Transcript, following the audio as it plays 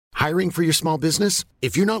Hiring for your small business?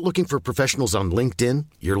 If you're not looking for professionals on LinkedIn,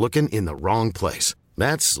 you're looking in the wrong place.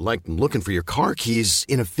 That's like looking for your car keys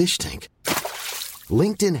in a fish tank.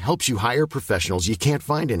 LinkedIn helps you hire professionals you can't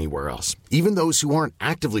find anywhere else, even those who aren't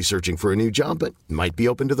actively searching for a new job but might be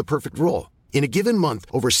open to the perfect role. In a given month,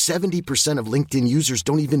 over 70% of LinkedIn users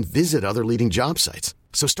don't even visit other leading job sites.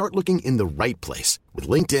 So start looking in the right place. With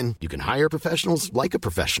LinkedIn, you can hire professionals like a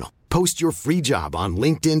professional. Post your free job on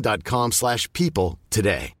linkedin.com/people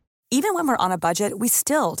today. Even when we're on a budget, we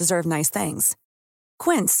still deserve nice things.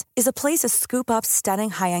 Quince is a place to scoop up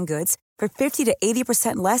stunning high-end goods for 50 to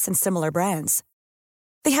 80% less than similar brands.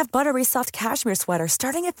 They have buttery soft cashmere sweaters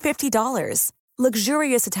starting at $50,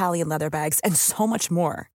 luxurious Italian leather bags, and so much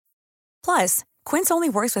more. Plus, Quince only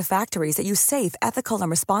works with factories that use safe, ethical,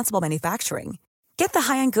 and responsible manufacturing. Get the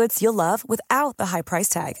high-end goods you'll love without the high price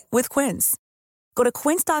tag with Quince. Go to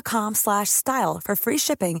quince.com/style for free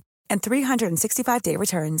shipping and 365-day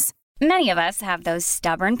returns. Many of us have those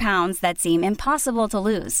stubborn pounds that seem impossible to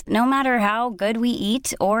lose, no matter how good we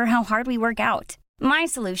eat or how hard we work out. My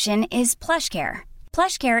solution is PlushCare.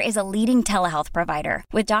 PlushCare is a leading telehealth provider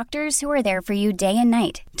with doctors who are there for you day and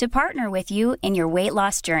night to partner with you in your weight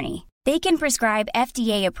loss journey. They can prescribe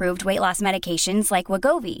FDA-approved weight loss medications like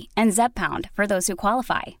Wegovy and Zepbound for those who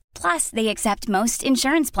qualify. Plus, they accept most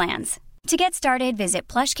insurance plans. To get started,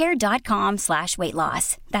 visit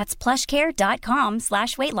plushcare.com/weightloss. That's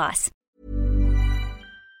plushcare.com/weightloss.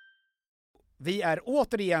 Vi är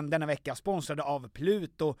återigen denna vecka sponsrade av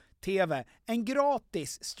Pluto TV, en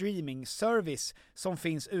gratis streaming-service som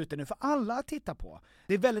finns ute nu för alla att titta på.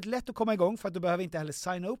 Det är väldigt lätt att komma igång för att du behöver inte heller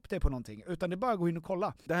signa upp dig på någonting, utan det är bara att gå in och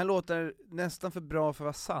kolla. Det här låter nästan för bra för att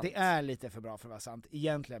vara sant. Det är lite för bra för att vara sant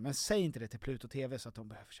egentligen, men säg inte det till Pluto TV så att de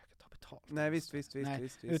behöver försöka ta betalt. Nej, visst.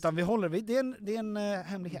 Utan vi håller det är en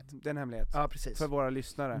hemlighet. Det är en hemlighet. Ja, precis. För våra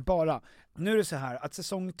lyssnare. Bara. Nu är det så här att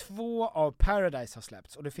säsong 2 av Paradise har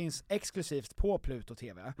släppts och det finns exklusivt på Pluto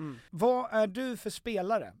TV. Vad är du för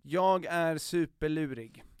spelare? Jag är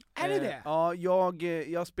superlurig. Är det det? Ja,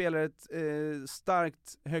 jag spelar ett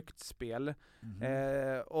starkt, högt spel.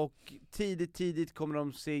 Och tidigt kommer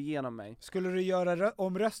de se igenom mig. Skulle du göra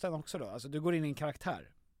om rösten också då? Alltså du går in i en karaktär?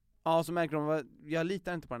 Ja, så märker de, jag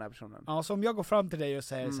litar inte på den här personen. Ja, så om jag går fram till dig och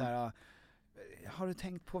säger så här: har du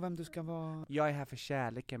tänkt på vem du ska vara? Jag är här för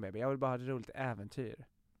kärleken, baby. Jag vill bara ha ett roligt äventyr.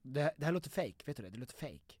 Det här låter fake, vet du det? Det låter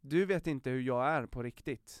fake. Du vet inte hur jag är på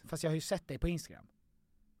riktigt. Fast jag har ju sett dig på Instagram.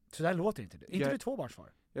 Så där låter inte du. Inte du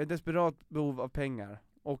tvåbarnsfar? Jag är desperat behov av pengar.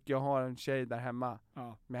 Och jag har en tjej där hemma.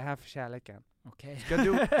 Ja. Men jag är här för kärleken. Okej.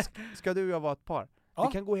 Ska du och jag vara ett par? Ja.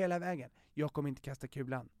 Vi kan gå hela vägen. Jag kommer inte kasta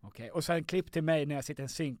kulan. Okej. Och sen klipp till mig när jag sitter i en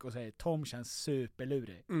synk och säger Tom känns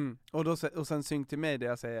superlurig. Och sen synk till mig där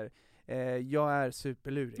jag säger jag är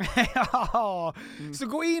superlurig. Ja. Så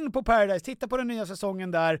gå in på Paradise, titta på den nya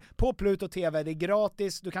säsongen där på Pluto TV, det är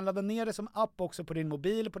gratis. Du kan ladda ner det som app också på din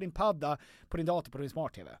mobil, på din padda, på din dator, på din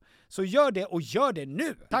smart-tv. Så gör det och gör det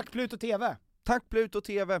nu. Tack Pluto TV. Tack Pluto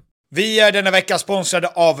TV. Vi är denna vecka sponsrade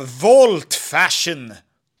av Volt Fashion.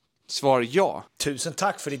 Svar ja. Tusen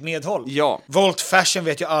tack för ditt medhåll. Ja. Volt Fashion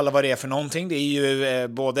vet ju alla vad det är för någonting. Det är ju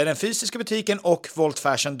både den fysiska butiken och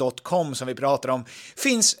voltfashion.com som vi pratar om.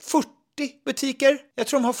 Finns 40 butiker. Jag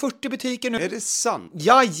tror de har 40 butiker nu. Är det sant?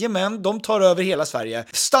 Jajamän, de tar över hela Sverige.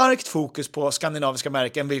 Starkt fokus på skandinaviska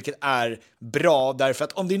märken, vilket är bra. Därför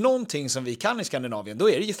att om det är någonting som vi kan i Skandinavien, då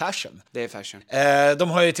är det ju fashion. Det är fashion. De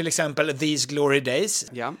har ju till exempel These Glory Days,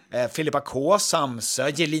 Ja. Filippa K, Samsö,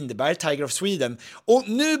 J. Lindeberg, Tiger of Sweden. Och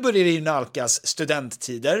nu börjar det ju nalkas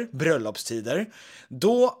studenttider, bröllopstider.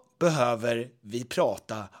 Då behöver vi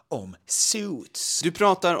prata om suits. Du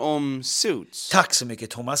pratar om suits. Tack så mycket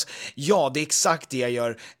Thomas. Ja, det är exakt det jag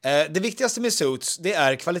gör. Det viktigaste med suits, det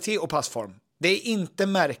är kvalitet och passform. Det är inte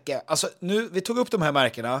märke. Alltså nu, vi tog upp de här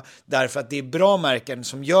märkena därför att det är bra märken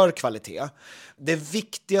som gör kvalitet. Det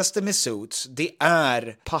viktigaste med suits, det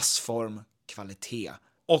är passform, kvalitet.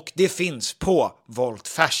 Och det finns på Volt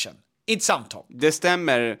Fashion. I ett samtal. Det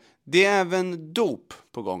stämmer. Det är även dop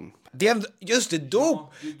på gång. Det är just det,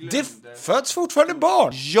 dop. Det föds fortfarande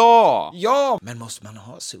barn. Ja! Ja! Men måste man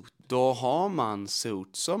ha suit? Då har man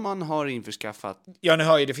suit som man har införskaffat. Ja, ni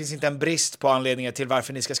hör ju, det finns inte en brist på anledningar till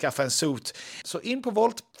varför ni ska skaffa en suit. Så in på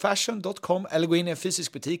voltfashion.com eller gå in i en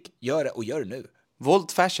fysisk butik. Gör det och gör det nu.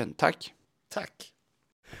 Volt Fashion, tack. Tack.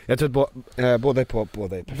 Jag tror att båda är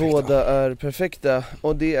perfekta. Båda är perfekta.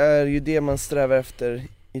 Och det är ju det man strävar efter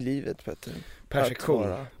i livet, Petter.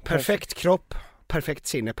 Perfektion. Perfekt kropp, perfekt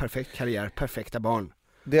sinne, perfekt karriär, perfekta barn.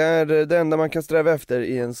 Det är det enda man kan sträva efter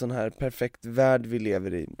i en sån här perfekt värld vi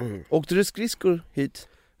lever i. Åkte du skridskor hit?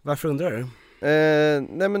 Varför undrar du?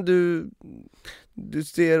 Nej men du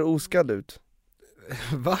ser oskadd ut.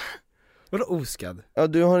 Va? Vadå oskadd? Ja,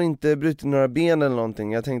 du har inte brutit några ben eller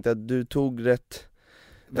någonting. Jag tänkte att du tog rätt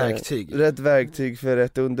Verktyg. verktyg för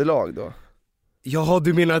rätt underlag då. Ja,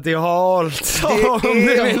 du menar att det är halt?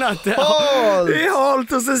 Det är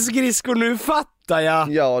halt och så skridskor, nu fattar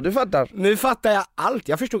jag. Ja, du fattar. Nu fattar jag allt,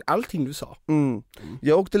 jag förstod allting du sa.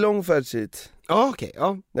 Jag åkte långfärds hit. Ja, okej,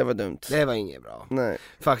 ja. Det var dumt. Det var inget bra. Nej.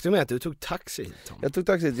 Faktum är att du tog taxi hit, Tom. Jag tog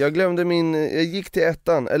taxi hit. Jag glömde jag gick till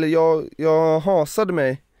ettan, eller jag hasade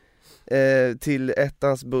mig till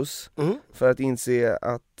ettans buss för att inse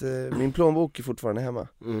att min plånbok är fortfarande hemma.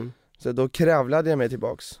 Så då kravlade jag mig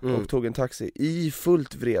tillbaks och tog en taxi i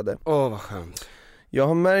fullt vrede. Vad skönt. Jag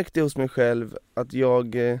har märkt det hos mig själv att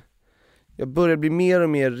jag börjar bli mer och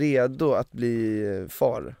mer redo att bli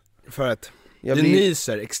far. För att du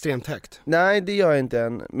nyser extremt högt. Nej, det gör jag inte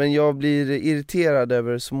än. Men jag blir irriterad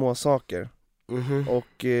över små saker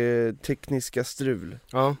och tekniska strul.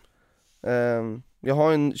 Ja. Jag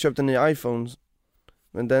har köpt en ny iPhone,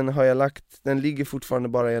 men den ligger fortfarande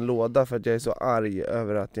bara i en låda för att jag är så arg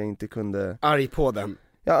över att jag inte kunde. Arg på den?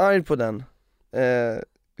 Jag är arg på den.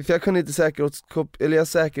 För jag kunde inte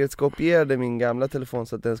säkerhetskopierade min gamla telefon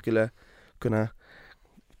så att den skulle kunna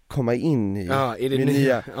komma in i min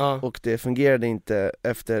nya. Och det fungerade inte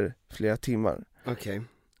efter flera timmar. Okej.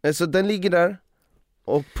 Så den ligger där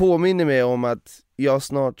och påminner mig om att jag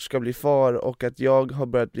snart ska bli far och att jag har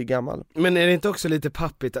börjat bli gammal. Men är det inte också lite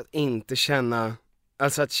pappigt att inte känna,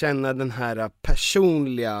 alltså att känna den här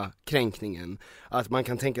personliga kränkningen? Att man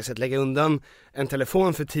kan tänka sig att lägga undan en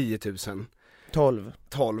telefon för 10 000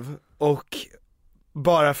 12 och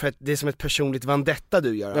bara för att det är som ett personligt vendetta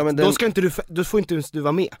du gör. Ja, då får inte ens du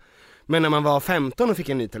vara med. Men när man var 15 och fick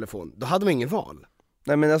en ny telefon, då hade man ingen val.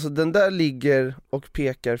 Nej, men alltså den där ligger och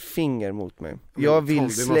pekar finger mot mig. Jag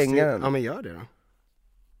vill slänga den. Ja, men gör det då.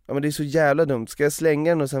 Ja, men det är så jävla dumt. Ska jag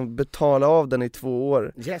slänga den och sen betala av den i 2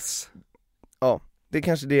 år? Yes. Ja, det är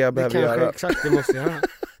kanske det jag behöver göra. Det kanske exakt det måste jag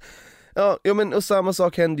göra. Ja, men och samma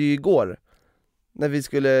sak hände ju igår. När vi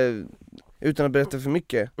skulle, utan att berätta för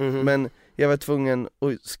mycket, men jag var tvungen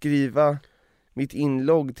att skriva mitt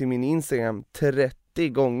inlogg till min Instagram 30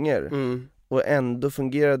 gånger. Och ändå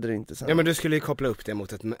fungerade det inte sen. Ja, men du skulle ju koppla upp det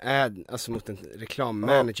mot mot en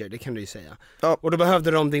reklammanager, det kan du ju säga. Ja. Och då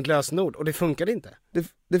behövde de ditt lösenord, och det funkade inte.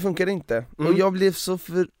 Det funkade inte. Och jag blev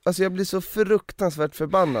så fruktansvärt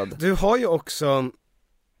förbannad. Du har ju också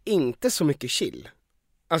inte så mycket chill.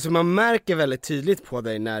 Alltså man märker väldigt tydligt på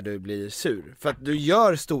dig när du blir sur. För att du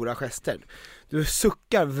gör stora gester. Du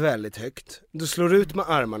suckar väldigt högt. Du slår ut med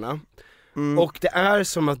armarna. Och det är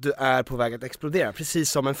som att du är på väg att explodera,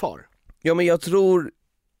 precis som en far. Ja, men jag tror...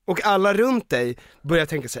 Och alla runt dig börjar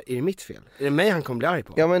tänka så här: är det mitt fel? Är det mig han kommer bli arg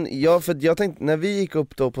på? Ja, men för jag tänkte, när vi gick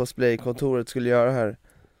upp då på Splay-kontoret skulle göra här,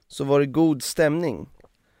 så var det god stämning.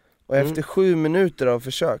 Och efter 7 minuter av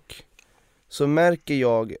försök så märker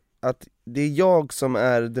jag att det är jag som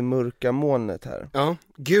är det mörka molnet här. Ja,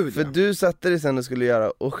 gud. För du satte dig sen och skulle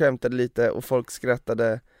göra och skämtade lite och folk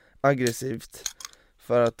skrattade aggressivt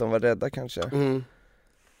för att de var rädda kanske.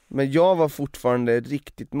 Men jag var fortfarande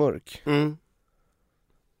riktigt mörk.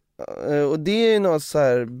 Och det är ju något så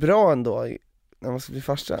här bra ändå när man ska bli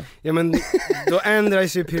farsa. Ja, men då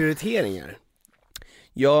ändras ju prioriteringar.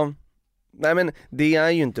 Ja, nej men det är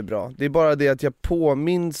ju inte bra. Det är bara det att jag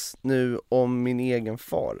påminns nu om min egen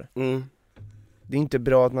far. Det är inte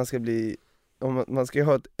bra att man ska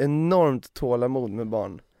ha ett enormt tålamod med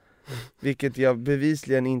barn. Vilket jag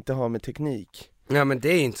bevisligen inte har med teknik. Ja, men det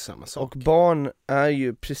är inte samma sak. Och barn är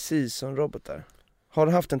ju precis som robotar. Har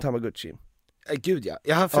du haft en Tamagotchi? Gud ja,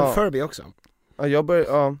 jag har haft en Furby också.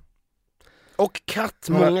 Ja, Och katt,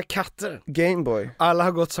 många katter. Gameboy. Alla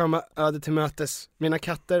har gått samma öde till mötes. Mina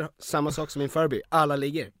katter, samma sak som min Furby. Alla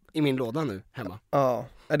ligger i min låda nu, hemma. Ja,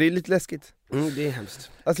 det är lite läskigt. Det är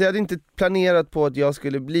hemskt. Alltså jag hade inte planerat på att jag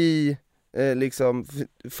skulle bli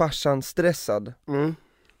farsan stressad.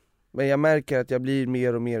 Men jag märker att jag blir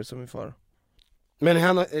mer och mer som min far. Men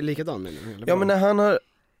han är likadan med nu? Ja, men när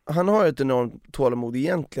han har ett enormt tålamod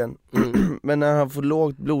egentligen. Men när han får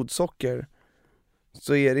lågt blodsocker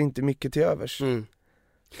så är det inte mycket till övers.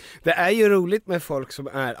 Det är ju roligt med folk som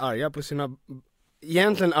är arga på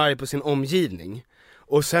egentligen arg på sin omgivning.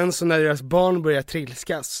 Och sen så när deras barn börjar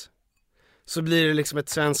trilskas så blir det liksom ett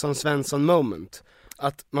Svensson moment.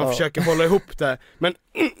 Att man försöker hålla ihop det. Men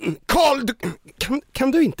Carl,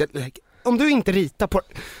 kan du inte... Om du inte ritar på...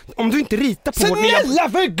 Snälla,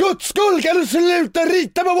 för guds skull, kan du sluta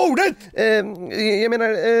rita på bordet? Jag menar,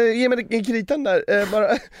 ge mig kritan där,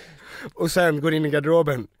 bara. Och sen går in i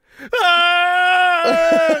garderoben.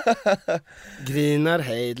 Grinar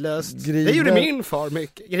hejdlöst. Det gjorde min far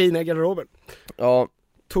mycket. Grina i garderoben. Ja,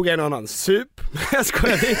 tog en annan sup. Jag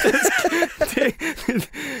skojar,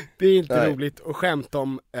 det är inte roligt att skämta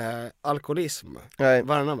om alkoholism. Nej.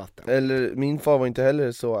 Varannan vatten. Eller min far var inte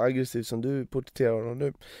heller så aggressiv som du porträtterar honom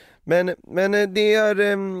nu. Men det är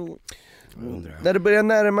när det börjar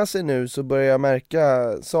närma sig nu så börjar jag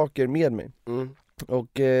märka saker med mig.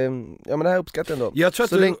 Och ja, men det här uppskattar jag ändå. Jag tror att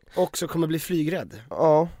du också kommer bli flygrädd.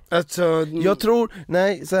 Ja. Alltså, jag tror,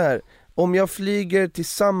 nej så här. Om jag flyger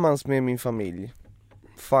tillsammans med min familj,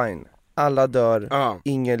 fine. Alla dör,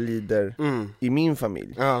 ingen lider i min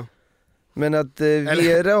familj. Men att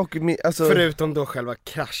Vera och alltså, förutom då själva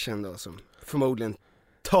kraschen då, som förmodligen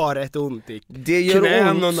tar ett ont i det gör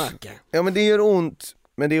knän och ont. nacke. Ja, men det gör ont.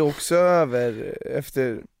 Men det är också över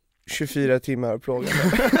efter 24 timmar plågande.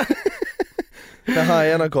 När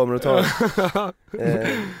hajarna kommer och tar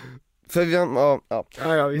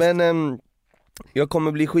för vi, men jag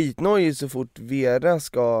kommer bli skitnöjd så fort Vera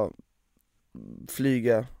ska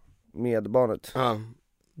flyga med barnet.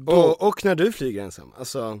 Och när du flyger ensam,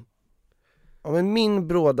 alltså. Ja, men min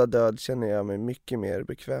bråda död känner jag mig mycket mer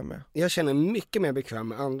bekväm med. Jag känner mycket mer bekväm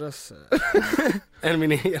med andras än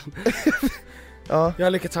min egen. Ja. Jag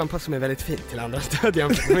har lyckats anpassa mig väldigt fint till andras död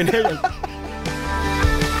jämfört med min egen.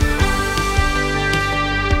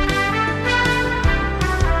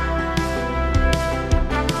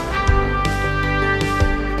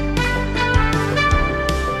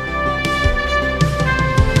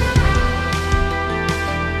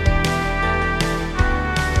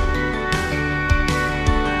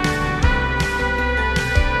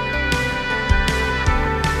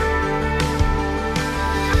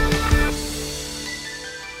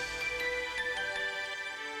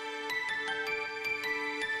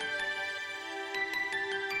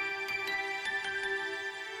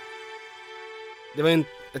 Det var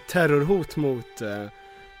ett terrorhot mot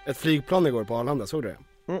ett flygplan igår på Arlanda, såg du det?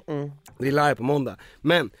 Det är live på måndag.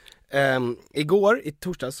 Men igår, i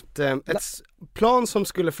torsdags, ett plan som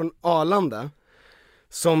skulle från Arlanda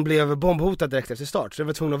som blev bombhotat direkt efter start, så det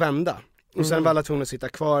var tvungna att vända. Och sen var alla tvungna att sitta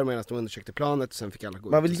kvar medan de undersökte planet, och sen fick alla gå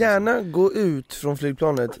ut. Man vill gärna gå ut från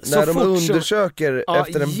flygplanet så när de undersöker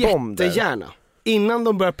efter en bomb där. Jättegärna. Innan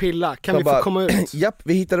de börjar pilla, kan vi få komma ut? Japp,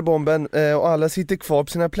 vi hittade bomben och alla sitter kvar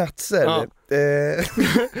på sina platser.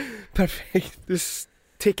 Perfekt. Du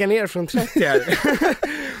tickar ner från 30 här.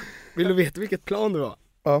 Vill du veta vilket plan det var?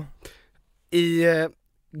 Ja.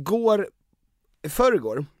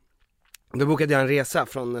 Förrgår, då bokade jag en resa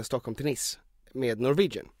från Stockholm till Nice med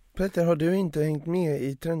Norwegian. Peter, har du inte hängt med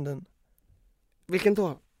i trenden? Vilken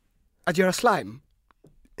då? Att göra slime?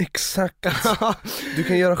 Exakt. Du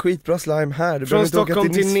kan göra skitbra slime här. Du från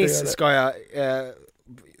Stockholm till Nice ska jag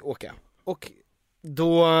åka. Och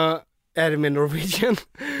då är det med Norwegian.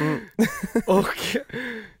 Och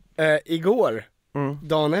igår,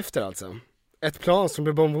 dagen efter alltså, ett plan som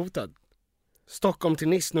blev bombhotad. Stockholm till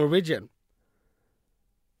Nice, Norwegian.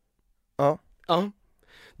 Ja.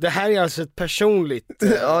 Det här är alltså ett personligt...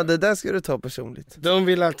 ja, det där ska du ta personligt. De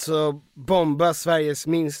vill alltså bomba Sveriges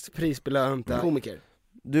minst prisbelönta komiker.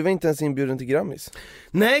 Du var inte ens inbjuden till Grammis.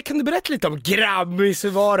 Nej, kan du berätta lite om Grammis? Hur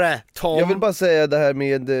var det, Tom? Jag vill bara säga det här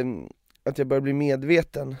med att jag börjar bli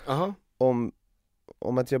medveten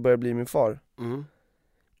om att jag börjar bli min far.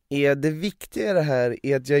 Är det viktiga det här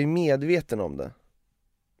är att jag är medveten om det.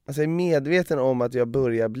 Alltså jag är medveten om att jag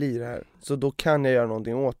börjar bli det här. Så då kan jag göra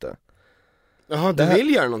någonting åt det. Jaha, du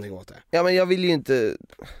vill göra någonting åt det? Ja, men jag vill inte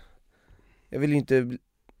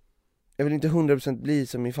 100% bli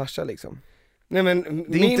som min farsa liksom. Nej, men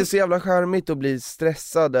det är inte så jävla charmigt att bli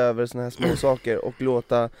stressad över såna här små saker och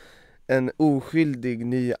låta en oskyldig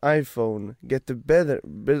ny iPhone get the better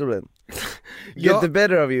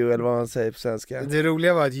of you, eller vad man säger på svenska. Det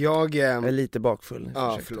roliga var att jag är lite bakfull.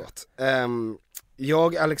 Ja, förlåt.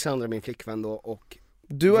 Jag, Alexandra, min flickvän då, och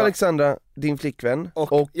du, Alexandra, din flickvän,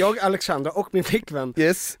 och jag, Alexandra, och min flickvän.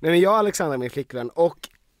 Yes. Nej, men jag, Alexandra, min flickvän, och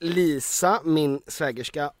Lisa, min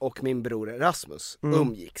svägerska, och min bror Rasmus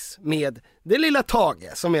umgicks med det lilla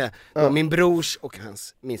Tage som är min brors och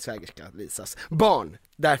min svägerska Lisas barn.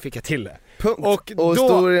 Där fick jag till det. Punkt. Och då,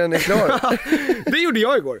 historien är klar. Det gjorde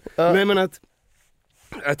jag igår. Nej, men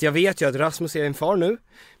att jag vet ju att Rasmus är en far nu.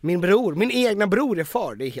 Min egna bror är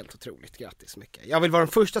far. Det är helt otroligt. Grattis mycket. Jag vill vara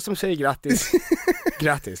den första som säger grattis.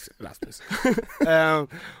 Grattis, Rasmus.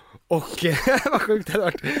 Och vad sjukt det hade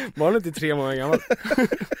varit. Barnet är 3 månader gammal.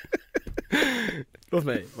 Låt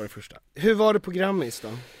mig vara det första. Hur var det på Grammis då?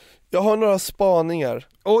 Jag har några spaningar.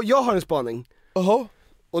 Och jag har en spaning. Jaha.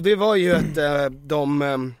 Och det var ju att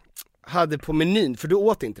de hade på menyn, för du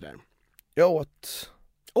åt inte där. Jag åt.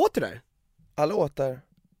 Åt du där? Alla åt där.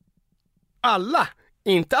 Alla?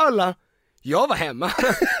 Inte alla. Jag var hemma.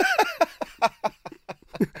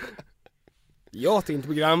 Jag åt inte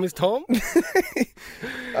på Grammis, Tom.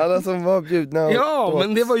 Alla som var bjudna. Ja,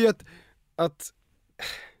 men det var ju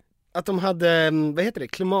att de hade, vad heter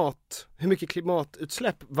det, hur mycket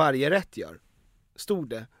klimatutsläpp varje rätt gör. Stod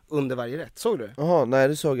det under varje rätt, såg du? Jaha, nej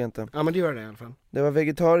det såg jag inte. Ja, men det gör det i alla fall. Det var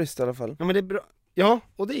vegetariskt i alla fall. Ja, men det är bra. Ja,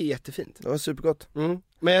 och det är jättefint. Det var supergott.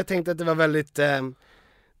 Men jag tänkte att det var väldigt,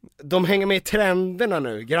 de hänger med i trenderna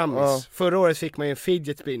nu, Grammis. Ja. Förra året fick man ju en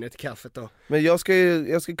fidget spinner till kaffet då. Men jag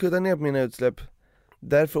ska kudda ner på mina utsläpp.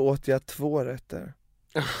 Därför åt jag 2 rätter.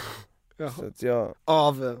 Så att jag...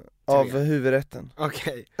 Av huvudrätten.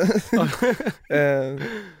 Okej.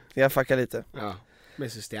 Jag fuckar lite. Ja,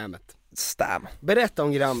 med systemet. Stam. Berätta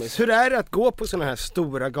om Grammis. Hur är det att gå på såna här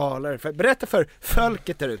stora galor? Berätta för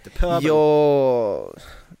folket där ute, pöbeln. Ja,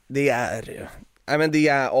 det är ju. Nej men det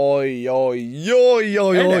är, oj.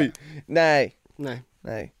 Nej.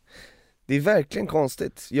 Det är verkligen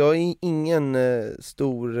konstigt. Jag är ingen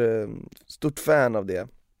stort fan av det.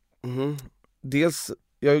 Dels,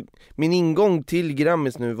 min ingång till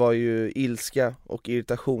Grammis nu var ju ilska och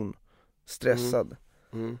irritation. Stressad.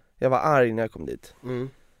 Jag var arg när jag kom dit.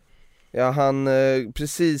 Jag hann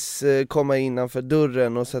precis komma innanför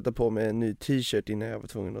dörren och sätta på mig en ny t-shirt innan jag var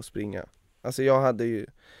tvungen att springa. Alltså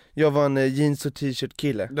jag var en jeans och t-shirt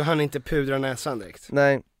kille. Du hann inte pudra näsan direkt?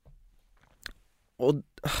 Nej. Och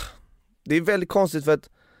det är väldigt konstigt för att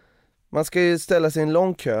man ska ju ställa sig i en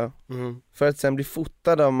lång kö för att sen bli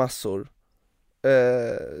fotad av massor.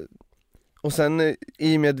 Och sen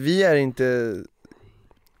i och med att vi är inte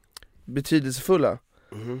betydelsefulla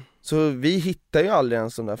så vi hittar ju aldrig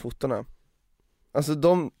ens de där fotorna. Alltså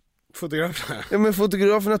fotograferna? Ja, men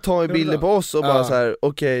fotograferna tar ju bilder på oss och bara så här: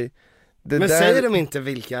 okej, men där... säger de inte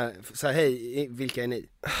vilka, så här, hej, vilka är ni?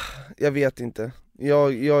 Jag vet inte.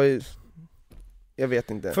 Jag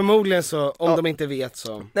vet inte. Förmodligen så, om de inte vet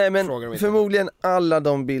så. Nej, men frågar de inte. Förmodligen alla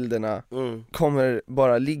de bilderna kommer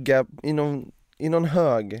bara ligga i någon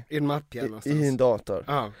hög. I en mapp i en dator.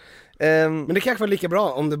 Men det kanske var lika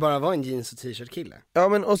bra om det bara var en jeans och t-shirt kille. Ja,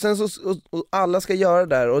 men och sen så och alla ska göra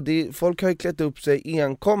det där. Och folk har ju klätt upp sig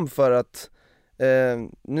enkom för att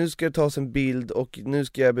nu ska det tas en bild och nu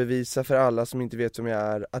ska jag bevisa för alla som inte vet vem jag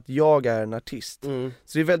är att jag är en artist.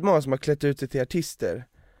 Så det är väldigt många som har klätt ut sig till artister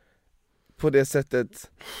på det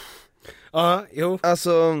sättet. Ja, jo.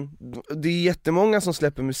 Alltså, det är jättemånga som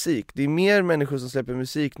släpper musik. Det är mer människor som släpper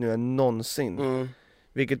musik nu än någonsin.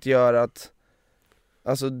 Vilket gör att,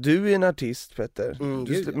 alltså du är en artist, Petter.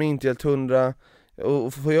 Du släpper med inte helt 100.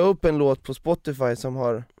 Och får jag upp en låt på Spotify som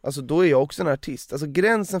har, alltså då är jag också en artist. Alltså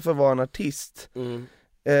gränsen för att vara en artist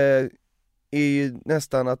är ju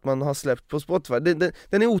nästan att man har släppt på Spotify.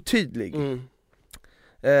 Den är otydlig.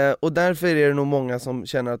 Och därför är det nog många som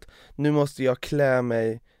känner att nu måste jag klä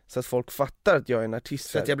mig så att folk fattar att jag är en artist.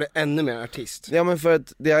 Så att jag blir ännu mer artist. Ja, men för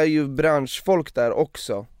att det är ju branschfolk där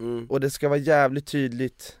också. Och det ska vara jävligt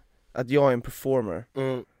tydligt att jag är en performer.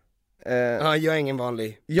 Jag är ingen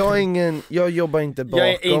vanlig. Jag jobbar inte bakom.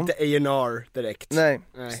 Jag är inte A&R direkt. Nej.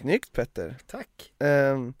 Snyggt, Petter. Tack.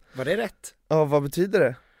 Var det rätt? Ja, vad betyder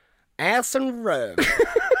det? Ass and rug.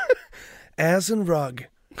 Ass and rug.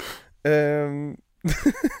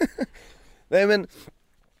 Nej, men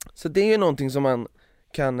så det är ju någonting som man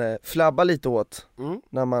kan flabba lite åt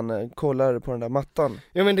när man kollar på den där mattan.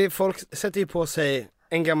 Ja, men folk sätter ju på sig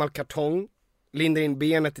en gammal kartong, lindar in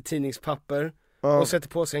benet i tidningspapper och sätter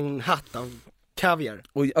på sig en hatt av kaviar.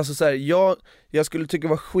 Och alltså så här, jag skulle tycka det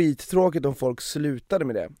var skittråkigt om folk slutade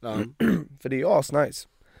med det. För det är asnice.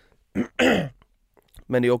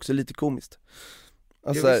 Men det är också lite komiskt.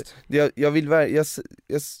 Alltså här,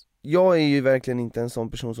 jag är ju verkligen inte en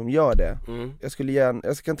sån person som gör det.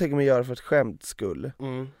 Jag kan tänka mig göra för ett skämts skull.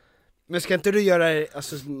 Men ska inte du göra det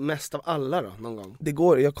mest av alla då, någon gång? Det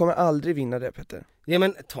går, jag kommer aldrig vinna det, Petter. Ja,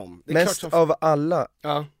 men Tom, det är mest klart av alla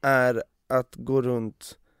är att gå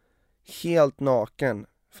runt helt naken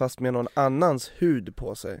fast med någon annans hud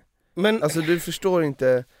på sig. Men alltså du förstår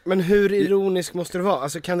inte. Men hur ironisk måste det vara?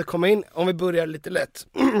 Alltså kan det komma in, om vi börjar lite lätt.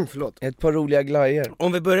 Förlåt. Ett par roliga glajer.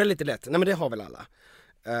 Om vi börjar lite lätt, nej men det har väl alla.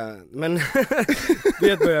 Men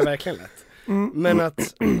det börjar verkligen lätt. Men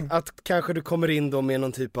att kanske du kommer in då med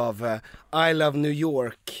någon typ av I Love New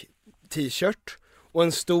York t-shirt och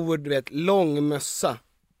en stor, du vet, lång mössa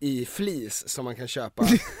i fleece som man kan köpa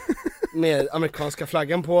med amerikanska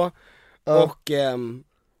flaggan på. Och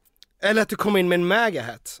eller att du kommer in med en MAGA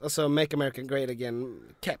hat, alltså Make America Great Again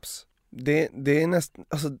caps. Det är nästan,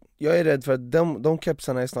 alltså jag är rädd för att de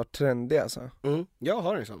capsarna är snart trendiga alltså. Jag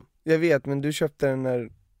har en sån. Jag vet, men du köpte den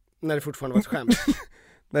när det fortfarande var ett skämt.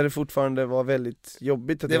 När det fortfarande var väldigt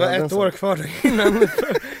jobbigt att det var ett år kvar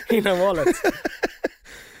innan valet.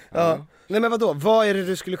 Ja, Nej men vadå, vad är det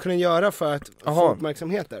du skulle kunna göra för att få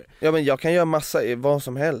uppmärksamheter? Ja men jag kan göra massa, vad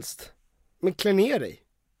som helst. Men klä ner dig.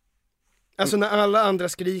 Alltså när alla andra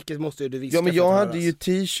skriker måste ju du viska. Ja men jag hade ju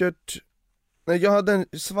t-shirt. Nej, jag hade en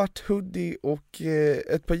svart hoodie och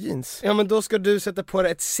ett par jeans. Ja men då ska du sätta på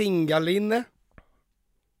dig ett singalinne.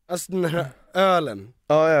 Alltså den här ölen.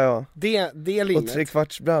 Ja. Det linnet. Och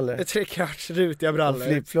 3/4 brallor. 3/4 rutiga brallor. Och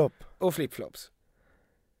flipflop. Och flipflops.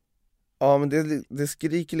 Ja men det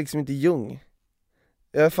skriker liksom inte Jung.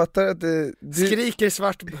 Jag fattar att det skriker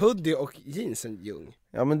svart hoodie och jeans en Jung.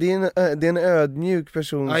 Ja men det är en ödmjuk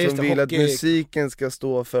person som vill att musiken ska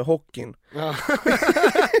stå för hockeyn. Ja.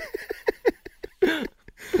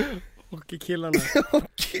 Hockeykillarna.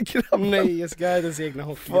 Hockeygrabbarna. Nöjesguidens egna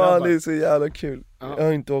hockeygrabbar. Fan det är så jävla kul. Ja. Jag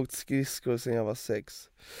har inte åkt skridskor sedan jag var 6.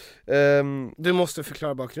 Du måste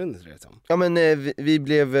förklara bakgrunden till det Tom. Ja men vi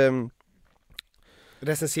blev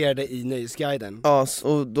recenserade i Nöjesguiden. Ja,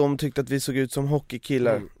 och de tyckte att vi såg ut som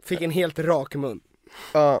hockeykillar. Fick en helt rak mun.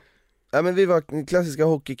 Ja men vi var klassiska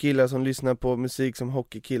hockeykillar som lyssnar på musik som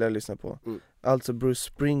hockeykillar lyssnar på. Alltså Bruce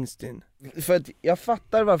Springsteen. För att jag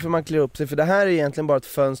fattar varför man klär upp sig, för det här är egentligen bara ett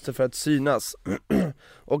fönster för att synas.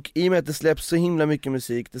 Och i och med att det släpps så himla mycket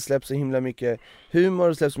musik, det släpps så himla mycket humor,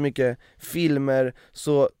 det släpps så mycket filmer,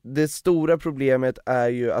 så det stora problemet är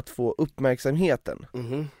ju att få uppmärksamheten.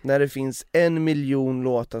 När det finns 1 miljon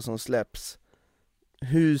låtar som släpps,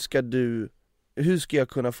 hur ska jag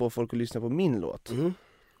kunna få folk att lyssna på min låt?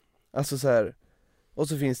 Alltså så här. Och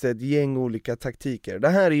så finns det ett gäng olika taktiker. Det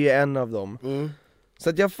här är ju en av dem. Så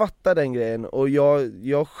att jag fattar den grejen. Och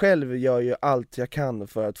jag själv gör ju allt jag kan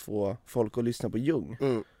för att få folk att lyssna på Jung.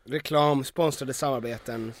 Reklam, sponsrade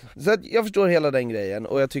samarbeten. Så att jag förstår hela den grejen.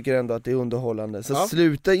 Och jag tycker ändå att det är underhållande. Så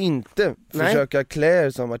sluta inte försöka klä er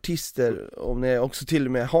som artister. Om ni också till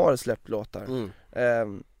och med har släppt låtar.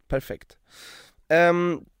 Perfekt.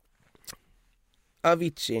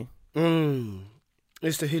 Avicii.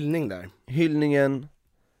 Just det, hyllning där. Hyllningen.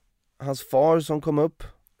 Hans far som kom upp.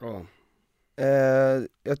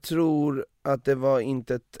 Jag tror att det var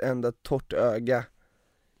inte ett enda torrt öga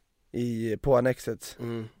på annexet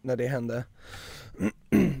när det hände.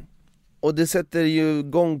 Och det sätter ju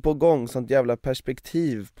gång på gång sånt jävla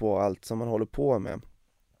perspektiv på allt som man håller på med.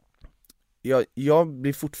 Jag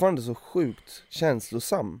blir fortfarande så sjukt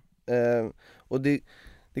känslosam. Och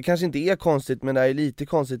det kanske inte är konstigt, men det är lite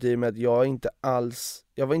konstigt i och med att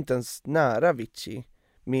jag var inte ens nära Avicii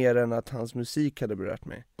mer än att hans musik hade berört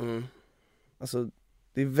mig. Alltså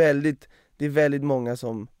det är väldigt många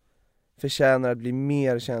som förtjänar att bli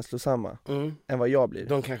mer känslosamma än vad jag blir.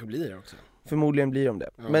 De kanske blir det också. Förmodligen blir de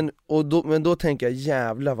det. Men då tänker jag,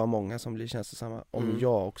 jävla vad många som blir känslosamma om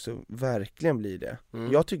jag också verkligen blir det.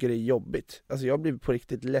 Jag tycker det är jobbigt. Alltså jag blir på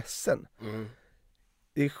riktigt ledsen.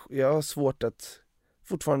 Jag har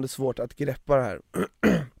fortfarande svårt att greppa det här.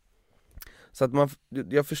 Så att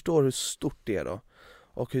jag förstår hur stort det är då.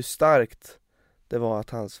 Och hur starkt det var att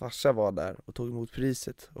hans farsa var där och tog emot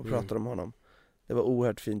priset och pratade om honom. Det var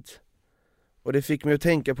oerhört fint. Och det fick mig att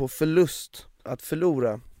tänka på förlust. Att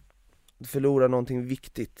förlora någonting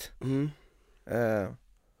viktigt.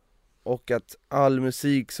 Och att all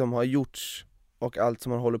musik som har gjorts och allt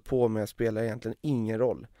som man håller på med spelar egentligen ingen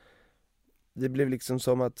roll. Det blev liksom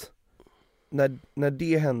som att när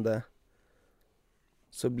det hände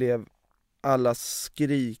så blev allas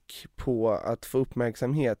skrik på att få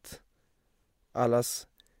uppmärksamhet, allas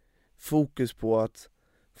fokus på att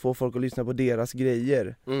få folk att lyssna på deras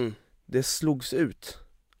grejer, det slogs ut.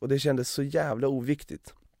 Och det kändes så jävla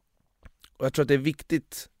oviktigt. Och jag tror att det är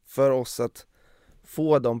viktigt för oss att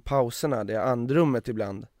få de pauserna, det andrummet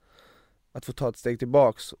ibland, att få ta ett steg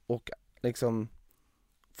tillbaks och liksom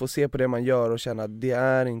få se på det man gör och känna att det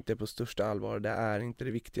är inte på största allvar, det är inte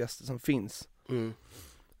det viktigaste som finns.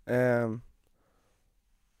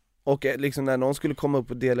 Och liksom när någon skulle komma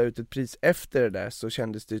upp och dela ut ett pris efter det där, så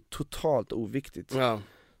kändes det totalt oviktigt.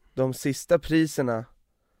 De sista priserna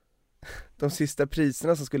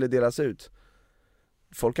som skulle delas ut,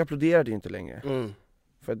 folk applåderade ju inte längre.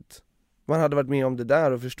 För att man hade varit med om det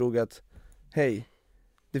där och förstod att hej,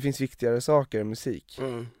 det finns viktigare saker än musik.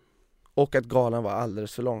 Och att galan var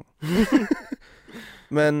alldeles för lång.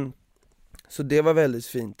 Men så det var väldigt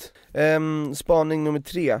fint. Spaning nummer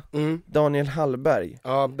 3, Daniel Hallberg.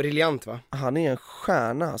 Ja, briljant va? Han är en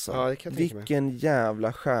stjärna alltså. Ja, det kan jag tänka mig. Vilken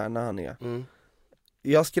jävla stjärna han är.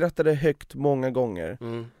 Jag skrattade högt många gånger.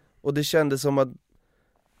 Och det kändes som att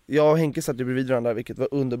jag och Henke satt bredvid varandra, vilket var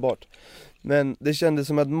underbart. Men det kändes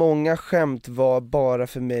som att många skämt var bara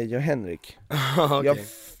för mig och Henrik. Okay.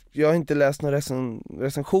 Jag har inte läst några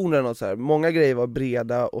recensioner eller något så här. Många grejer var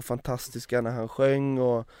breda och fantastiska när han sjöng,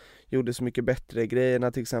 och gjorde Så mycket bättre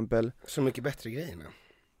grejerna till exempel. Så mycket bättre grejerna.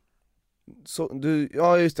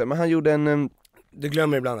 Ja just det, men han gjorde en... Du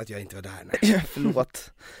glömmer ibland att jag inte var där. Nej.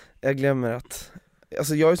 Förlåt, jag glömmer att...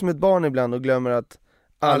 Alltså jag är som ett barn ibland och glömmer att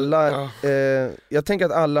alla... jag tänker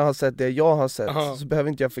att alla har sett det jag har sett, så behöver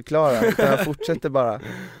inte jag förklara, utan jag fortsätter bara.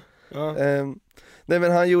 Nej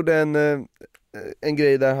men han gjorde en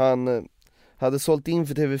grej där han hade sålt in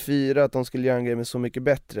för TV4 att de skulle göra en grej med Så mycket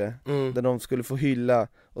bättre, där de skulle få hylla,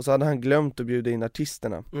 och så hade han glömt att bjuda in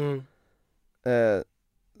artisterna.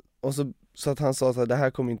 Och så att han sa att det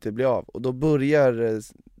här kommer inte bli av, och då börjar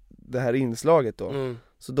det här inslaget då.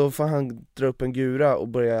 Så då får han dra upp en gura och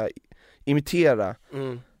börja imitera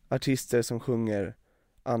artister som sjunger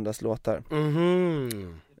andras låtar.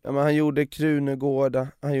 Ja, men han gjorde Krunegårda,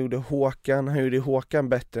 han gjorde Håkan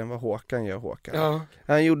bättre än vad Håkan gör Håkan. Ja.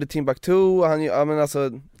 Han gjorde Timbuktu, men alltså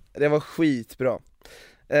det var skitbra.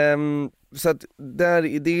 Så att det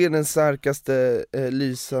är den starkaste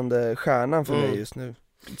lysande stjärnan för mig just nu,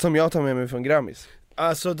 som jag tar med mig från Grammis.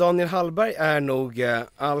 Alltså Daniel Hallberg är nog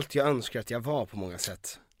allt jag önskar att jag var på många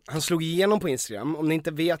sätt. Han slog igenom på Instagram, om ni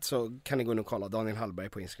inte vet så kan ni gå in och kolla Daniel Hallberg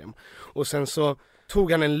på Instagram. Och sen så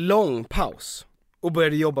tog han en lång paus och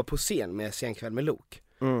började jobba på scen med Senkväll med Lok.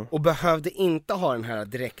 Och behövde inte ha den här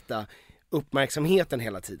direkta uppmärksamheten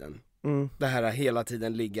hela tiden. Det här hela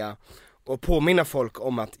tiden ligga och påminna folk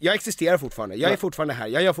om att jag existerar fortfarande, jag är fortfarande här,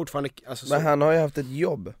 jag gör fortfarande... Alltså, men han har ju haft ett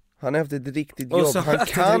jobb, han har haft ett riktigt jobb, han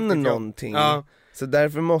kan någonting. Ja. Så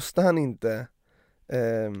därför måste han inte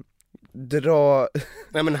dra...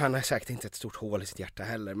 Nej men han har säkert inte ett stort hål i sitt hjärta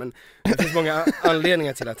heller, men det finns många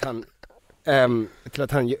anledningar till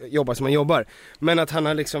att han jobbar som han jobbar. Men att han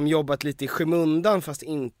har liksom jobbat lite i skymundan fast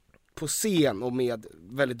in på scen och med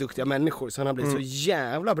väldigt duktiga människor, så han har blivit så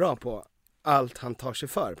jävla bra på allt han tar sig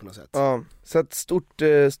för på något sätt. Ja, så ett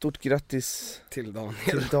stort grattis till Daniel.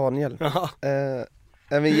 Till Daniel.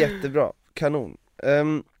 Men jättebra, kanon.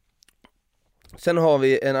 Sen har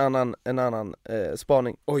vi en annan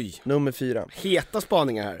spaning. Oj. Nummer 4. Heta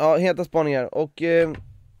spaningar här. Ja, heta spaningar. Och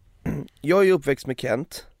jag är ju uppväxt med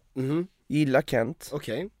Kent. Gillar Kent.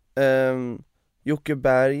 Okej. Jocke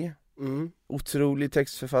Berg. Otrolig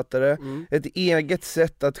textförfattare. Ett eget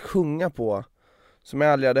sätt att sjunga på som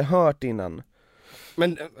jag aldrig hade hört innan.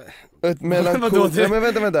 Men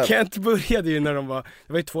vänta. Kent började ju när det var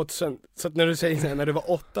ju 2000. Så att när du säger när du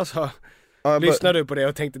var 8 så lyssnade du på det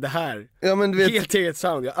och tänkte det här. Ja, men du vet, helt eget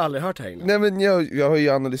sound, jag har aldrig hört det här innan. Nej men jag har ju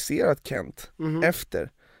analyserat Kent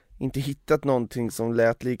efter. Inte hittat någonting som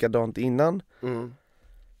lät likadant innan.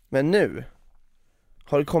 Men nu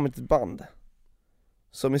har det kommit ett band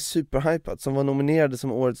som är superhypat, som var nominerade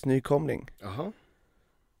som årets nykomling. Jaha.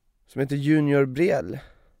 Som heter Junior Brel.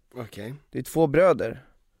 Okej. Det är 2 bröder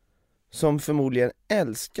som förmodligen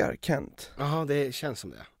älskar Kent. Jaha, det känns som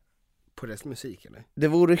det. På deras musik eller? Det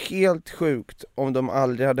vore helt sjukt om de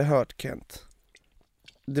aldrig hade hört Kent.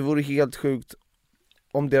 Det vore helt sjukt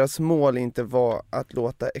om deras mål inte var att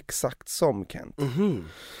låta exakt som Kent.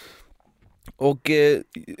 Och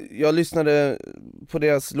jag lyssnade på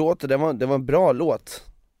deras låt, det var en bra låt.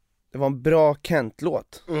 Det var en bra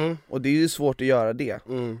Kent-låt. Och det är ju svårt att göra det.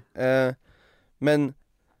 Men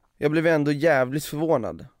jag blev ändå jävligt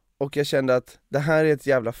förvånad. Och jag kände att det här är ett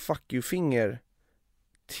jävla fuck you-finger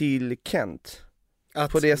till Kent.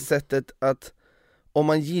 På det sättet att om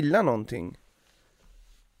man gillar någonting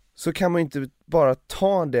så kan man inte bara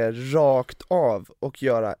ta det rakt av och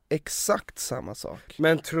göra exakt samma sak.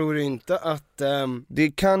 Men tror du inte att...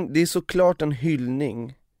 Det är såklart en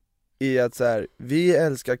hyllning i att så här, vi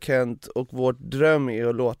älskar Kent och vårt dröm är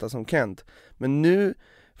att låta som Kent. Men nu,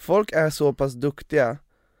 folk är så pass duktiga.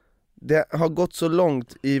 Det har gått så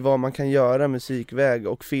långt i vad man kan göra musikväg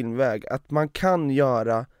och filmväg att man kan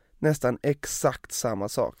göra nästan exakt samma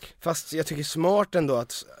sak. Fast jag tycker smart ändå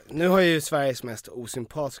att nu har ju Sveriges mest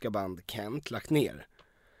osympatiska band Kent lagt ner.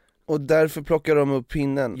 Och därför plockar de upp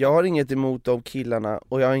pinnen. Jag har inget emot de killarna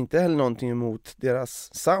och jag har inte heller någonting emot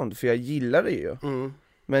deras sound, för jag gillar det ju.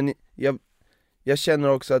 Men jag känner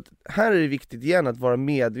också att här är det viktigt igen att vara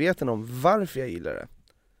medveten om varför jag gillar det.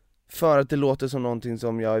 För att det låter som någonting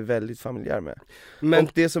som jag är väldigt familjär med.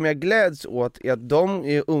 Och det som jag gläds åt är att de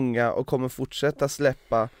är unga och kommer fortsätta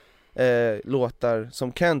släppa låtar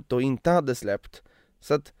som Kent då inte hade släppt.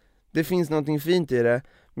 Så att det finns någonting fint i det.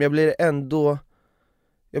 Men jag blir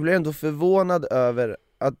ändå förvånad över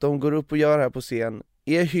att de går upp och gör det här på scen,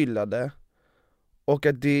 är hyllade. Och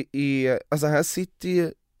att det är, alltså här sitter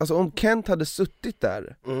ju, alltså om Kent hade suttit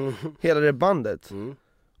där, hela det bandet,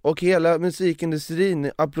 och hela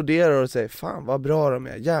musikindustrin applåderar och säger fan vad bra de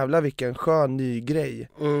är, jävla vilken skön ny grej,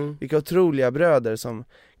 vilka otroliga bröder som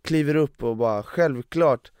kliver upp och bara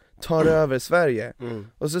självklart tar över Sverige.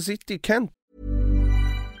 Och så sitter ju Kent.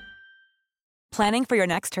 Planning for your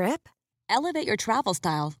next trip? Elevate your travel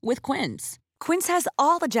style with Quince. Quince has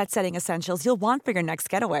all the jet-setting essentials you'll want for your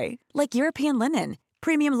next getaway, like European linen,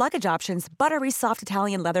 premium luggage options, buttery soft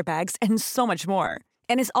Italian leather bags, and so much more.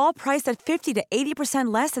 And is all priced at 50 to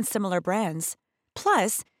 80% less than similar brands.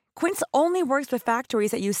 Plus, Quince only works with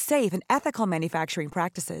factories that use safe and ethical manufacturing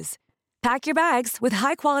practices. Pack your bags with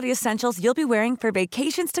high-quality essentials you'll be wearing for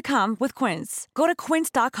vacations to come with Quince. Go to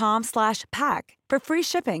quince.com/pack for free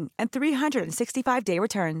shipping and 365-day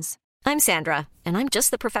returns. I'm Sandra, and I'm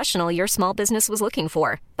just the professional your small business was looking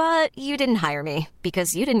for. But you didn't hire me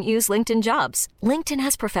because you didn't use LinkedIn Jobs. LinkedIn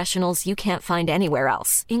has professionals you can't find anywhere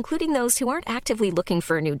else, including those who aren't actively looking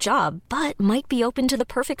for a new job, but might be open to the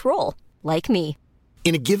perfect role, like me.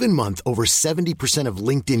 In a given month, over 70% of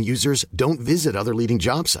LinkedIn users don't visit other leading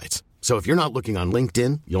job sites. So if you're not looking on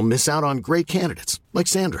LinkedIn, you'll miss out on great candidates like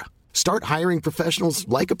Sandra. Start hiring professionals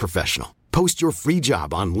like a professional. Post your free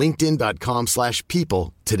job on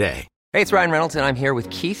linkedin.com/people today. Hey, it's Ryan Reynolds, and I'm here with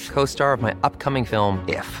Keith, co-star of my upcoming film,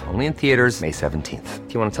 If, only in theaters May 17th.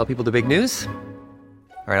 Do you want to tell people the big news?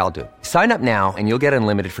 All right, I'll do it. Sign up now and you'll get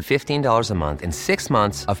unlimited for $15 a month and 6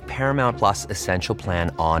 months of Paramount Plus Essential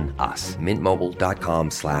Plan on us.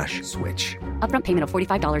 Mintmobile.com/switch. Upfront payment of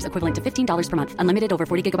 $45 equivalent to $15 per month. Unlimited over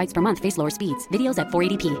 40 gigabytes per month. Face lower speeds. Videos at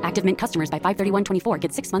 480p. Active Mint customers by 531.24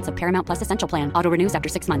 get 6 months of Paramount Plus Essential Plan. Auto renews after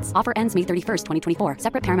 6 months. Offer ends May 31st, 2024.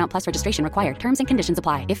 Separate Paramount Plus registration required. Terms and conditions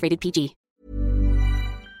apply if rated PG.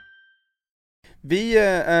 Vi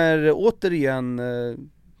är återigen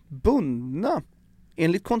bundna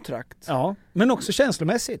enligt kontrakt. Ja, men också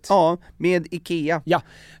känslomässigt. Ja, med Ikea. Ja,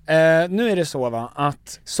 nu är det så va,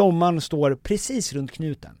 att sommaren står precis runt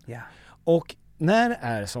knuten. Ja. Och när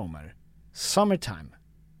är sommar? Summertime.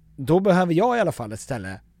 Då behöver jag i alla fall ett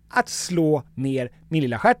ställe att slå ner min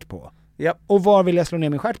lilla stjärt på. Ja. Och var vill jag slå ner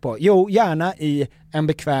min stjärt på? Jo, gärna i en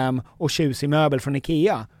bekväm och tjusig möbel från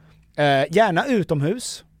Ikea. Gärna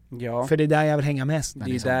utomhus. Ja. För det är där jag vill hänga mest.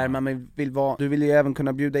 Det är där man vill vara. Du vill ju även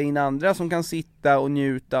kunna bjuda in andra som kan sitta och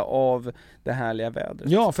njuta av det härliga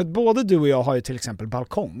vädret. Ja, för att både du och jag har ju till exempel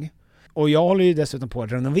balkong. Och jag håller ju dessutom på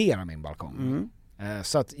att renovera min balkong.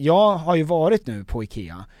 Så att jag har ju varit nu på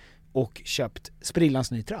Ikea och köpt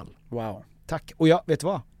sprillans ny trall. Wow. Tack. Och jag, vet du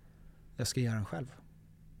vad? Jag ska göra den själv.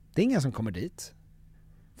 Det är ingen som kommer dit.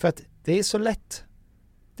 För att det är så lätt.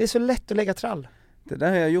 Det är så lätt att lägga trall. Det där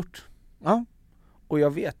har jag gjort. Ja. Och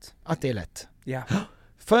jag vet att det är lätt. Ja.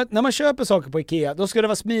 För att när man köper saker på Ikea, då ska det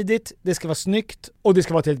vara smidigt, det ska vara snyggt och det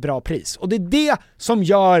ska vara till ett bra pris. Och det är det som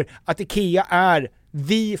gör att Ikea är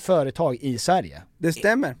vi företag i Sverige. Det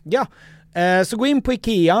stämmer. Ja. Så gå in på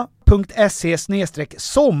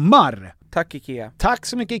ikea.se/sommar. Tack Ikea. Tack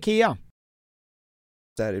så mycket Ikea.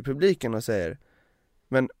 Där i publiken och säger,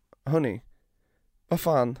 men hörni, vad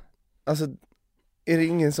fan, alltså är det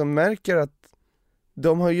ingen som märker att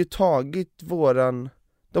de har ju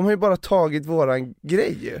bara tagit våran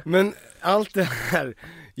grej. Men allt det här,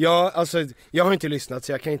 jag har inte lyssnat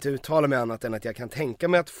så jag kan inte uttala mig annat än att jag kan tänka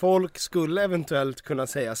mig att folk skulle eventuellt kunna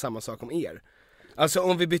säga samma sak om er. Alltså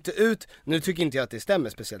om vi bytte ut, nu tycker inte jag att det stämmer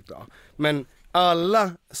speciellt bra, men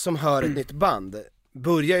alla som hör ett nytt band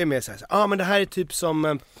börjar ju med så här, men det här är typ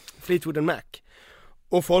som Fleetwood Mac.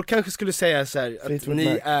 Och folk kanske skulle säga så här, att ni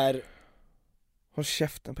Mac är... Håll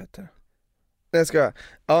käften Petter. Jag ska.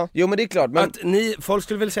 Ja, jo men det är klart, men att folk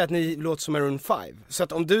skulle väl säga att ni låter som Maroon 5. Så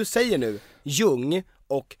att om du säger nu Jung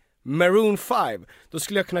och Maroon 5, då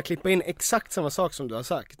skulle jag kunna klippa in exakt samma sak som du har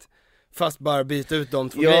sagt. Fast bara byta ut de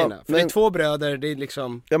två grejerna. För det är två bröder, det är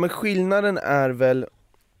liksom... Ja men skillnaden är väl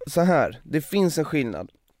så här. Det finns en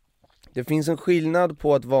skillnad. Det finns en skillnad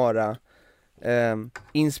på att vara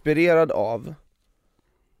inspirerad av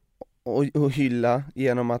och hylla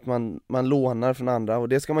genom att man lånar från andra. Och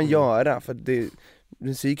det ska man göra, för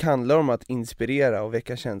musik handlar om att inspirera och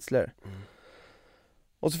väcka känslor.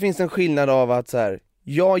 Och så finns det en skillnad av att så här,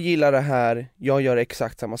 jag gillar det här, jag gör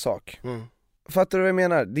exakt samma sak. Fattar du vad jag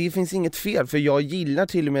menar? Det finns inget fel, för jag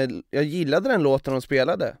gillade den låten de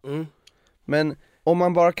spelade. Men om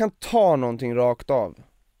man bara kan ta någonting rakt av.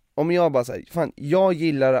 Om jag bara säger, fan, jag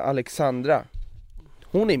gillar Alexandra,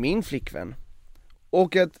 hon är min flickvän,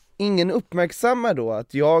 och att ingen uppmärksammar då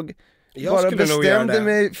att jag bara bestämde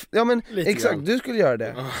mig. Ja men lite exakt grann. Du skulle göra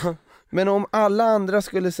det. Men om alla andra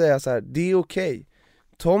skulle säga så här, det är okej.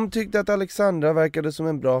 Tom tyckte att Alexandra verkade som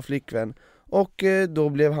en bra flickvän, och då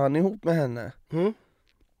blev han ihop med henne.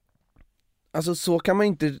 Alltså så kan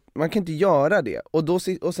man kan inte göra det.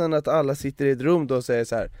 Och sen att alla sitter i ett rum då och säger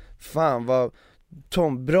så här, fan vad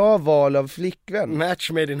Tom, bra val av flickvän.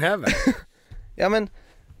 Match made in heaven. Ja men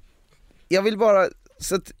jag vill bara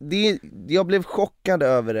Så att jag blev chockad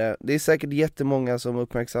över det. Det är säkert jättemånga som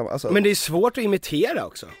uppmärksammar alltså. Men det är svårt att imitera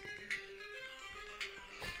också.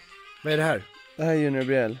 Vad är det här? Det här är Junior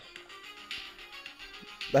Biel.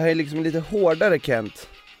 Det här är liksom lite hårdare Kent.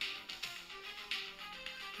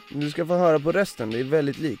 Du ska få höra på rösten, det är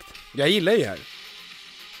väldigt likt. Jag gillar ju det här.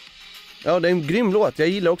 Ja, det är en grym låt, jag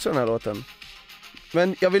gillar också den här låten.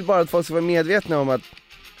 Men jag vill bara att folk ska vara medvetna om att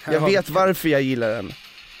jag vet varför jag gillar den.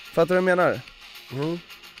 Fattar du vad jag menar? Mm.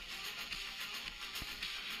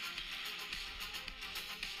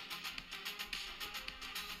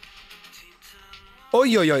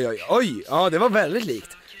 Oj. Ja, det var väldigt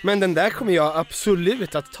likt. Men den där kommer jag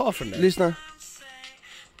absolut att ta från dig. Lyssna.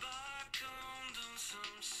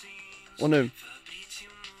 Och nu.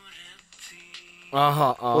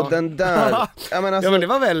 Aha, ja. Och den där. Ja men det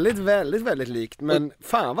var väldigt likt. Men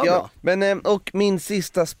fan vad bra. Men och min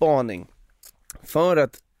sista spaning. För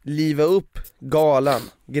att liva upp galan,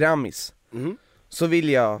 Grammis, så vill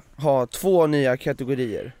jag ha 2 nya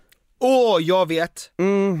kategorier. Jag vet.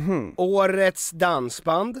 Årets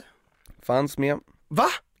dansband fanns med. Va?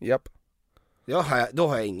 Japp. Då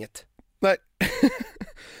har jag inget. Nej.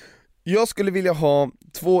 Jag skulle vilja ha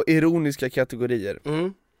 2 ironiska kategorier.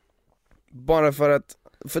 Bara för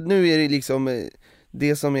nu är det liksom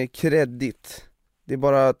det som är kreddigt. Det är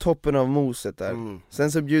bara toppen av moset där.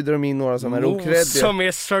 Sen så bjuder de in några som är okreddiga. Som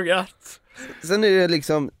är så gött. Sen är det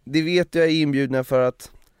liksom, det vet jag är inbjudna för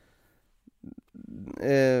att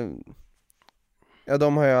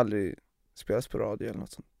de har ju aldrig spelat på radio eller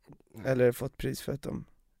något sånt. Eller fått pris för att de.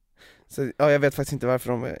 Så jag vet faktiskt inte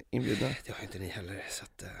varför de är inbjudna. Det har inte ni heller, så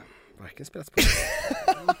att varken spelat på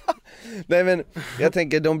Nej men jag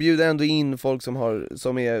tänker, de bjuder ändå in folk som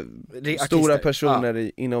är stora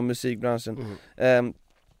personer inom musikbranschen.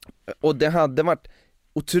 Och det hade varit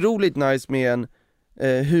otroligt nice med en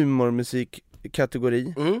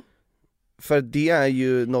humormusikkategori. För det är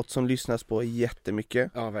ju något som lyssnas på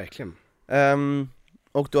jättemycket. Ja, verkligen.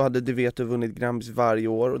 Och då hade Det vet du vunnit Grammis varje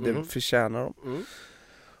år, och det förtjänar de.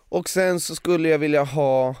 Och sen så skulle jag vilja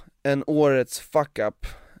ha en årets fuck up.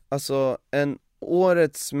 Alltså en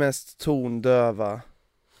årets mest tondöva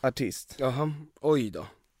artist. Jaha, oj då.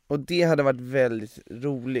 Och det hade varit väldigt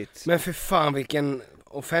roligt. Men för fan vilken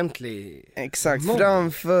offentlig. Exakt,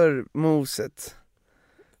 framför moset.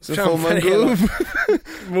 Så får man gå upp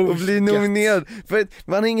och bli nominerad. För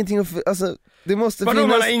man har ingenting att alltså, det måste vadå,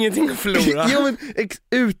 finnas. Man har ingenting att förlora? Jo, men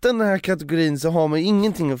utan den här kategorin så har man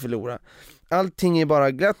ingenting att förlora. Allting är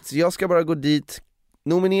bara glatt, jag ska bara gå dit,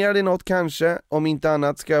 nominera i något kanske, om inte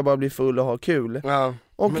annat ska jag bara bli full och ha kul. Ja,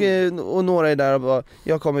 och några är där och bara,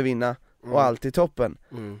 jag kommer vinna, och allt är toppen.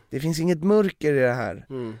 Det finns inget mörker i det här.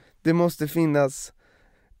 Det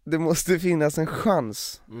måste finnas en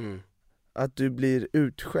chans att du blir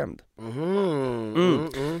utskämd.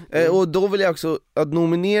 Och då vill jag också att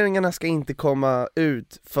nomineringarna ska inte komma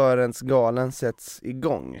ut förrän galan sätts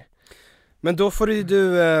igång. Men då får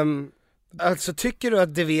du alltså tycker du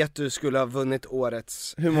att Det vet du skulle ha vunnit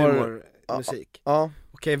årets humormusik? Ja.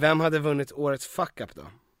 Okej, vem hade vunnit årets fuck up då?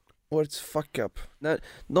 Årets fuck up.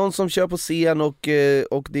 Någon som kör på scen och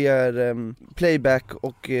det är playback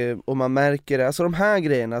och man märker det. Alltså de här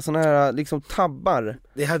grejerna, såna här liksom tabbar.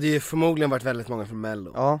 Det hade ju förmodligen varit väldigt många från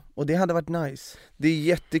Mello. Ja, och det hade varit nice. Det är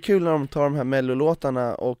jättekul när de tar de här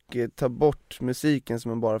Mello-låtarna och tar bort musiken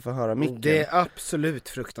som man bara får höra micken. Det är absolut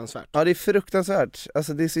fruktansvärt. Ja, det är fruktansvärt.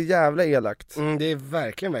 Alltså det är så jävla elakt. Det är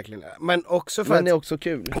verkligen. Men också för men det är också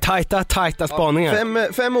kul. Tajta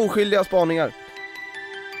spaningar. 5 oskyldiga spaningar.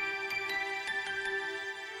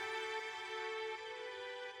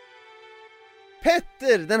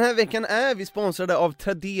 Petter, den här veckan är vi sponsrade av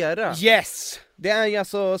Tradera. Yes! Det är ju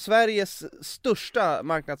alltså Sveriges största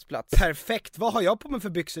marknadsplats. Perfekt, vad har jag på mig för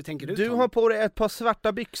byxor tänker du? Du har på dig ett par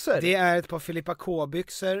svarta byxor. Det är ett par Filippa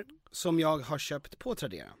K-byxor som jag har köpt på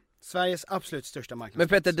Tradera. Sveriges absolut största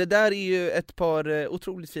marknadsplats. Men Petter, det där är ju ett par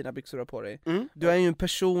otroligt fina byxor du har på dig. Du är ju en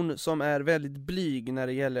person som är väldigt blyg när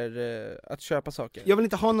det gäller att köpa saker. Jag vill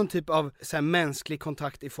inte ha någon typ av så här, mänsklig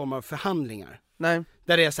kontakt i form av förhandlingar. Nej.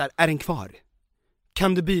 Där det är så här, är den kvar?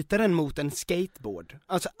 Kan du byta den mot en skateboard?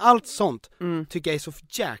 Alltså allt sånt tycker jag är så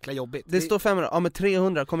jäkla jobbigt. Det står 500, ja men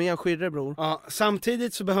 300, kom igen skyrre bror. Ja,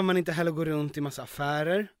 samtidigt så behöver man inte heller gå runt i massa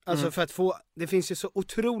affärer. Alltså för att få, det finns ju så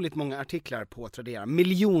otroligt många artiklar på Tradera,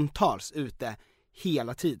 miljontals ute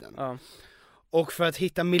hela tiden. Ja. Och för att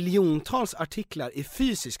hitta miljontals artiklar i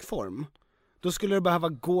fysisk form, Då skulle det behöva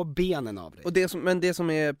gå benen av dig. Och det som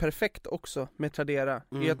är perfekt också med Tradera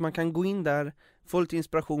är att man kan gå in där, få lite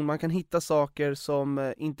inspiration, man kan hitta saker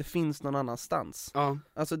som inte finns någon annanstans. Ja.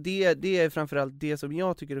 Alltså det är framförallt det som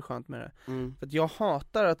jag tycker är skönt med det. För att jag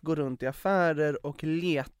hatar att gå runt i affärer och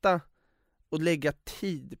leta och lägga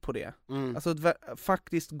tid på det. Alltså att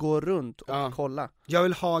faktiskt gå runt och kolla. Jag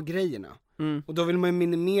vill ha grejerna. Och då vill man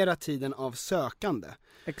minimera tiden av sökande.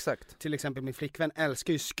 Exakt. Till exempel min flickvän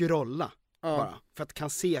älskar ju scrolla bara. För att kan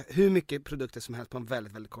se hur mycket produkter som helst på en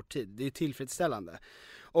väldigt, väldigt kort tid. Det är ju tillfredsställande.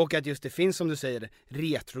 Och att just det finns, som du säger,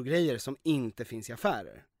 retrogrejer som inte finns i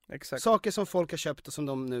affärer. Exakt. Saker som folk har köpt och som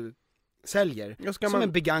de nu säljer. Som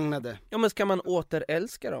en begagnade. Ja, men ska man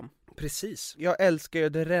återälska dem? Precis. Jag älskar ju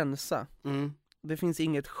att rensa. Det finns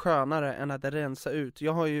inget skönare än att rensa ut.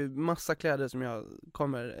 Jag har ju massa kläder som jag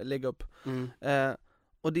kommer lägga upp.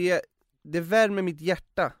 Och det värmer mitt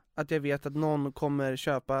hjärta att jag vet att någon kommer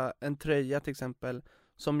köpa en tröja till exempel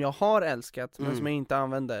som jag har älskat men som jag inte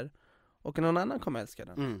använder. Och någon annan kommer älska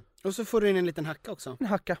den. Och så får du in en liten hacka också. En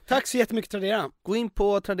hacka. Tack så jättemycket Tradera. Gå in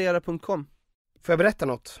på tradera.com. Får jag berätta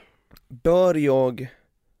något? Bör jag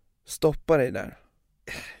stoppa dig där?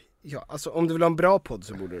 Ja, alltså om du vill ha en bra podd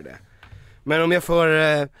så borde du det. Men om jag får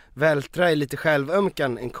vältra i lite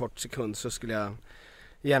självömkan en kort sekund så skulle jag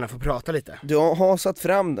gärna få prata lite. Du har satt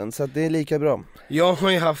fram den så att det är lika bra. Jag har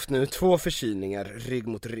ju haft nu 2 förkylningar rygg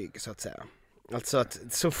mot rygg så att säga. Alltså att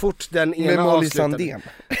så fort den ena med Molly avslutade... Sandén.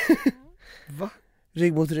 Va?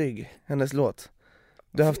 Rygg mot rygg, hennes låt.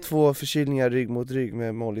 Du har haft 2 förkylningar rygg mot rygg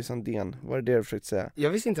med Molly Sandén. Var det du försökte säga? Jag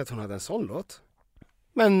visste inte att hon hade en sån låt.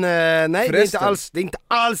 Men nej, det är inte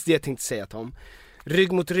alls det jag tänkte säga, Tom.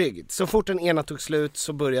 Rygg mot rygg. Så fort den ena tog slut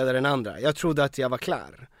så började den andra. Jag trodde att jag var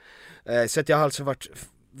klar. Så att jag har alltså varit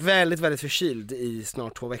väldigt, väldigt förkyld i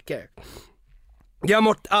snart 2 veckor. Jag har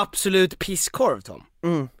mått absolut pisskorv, Tom.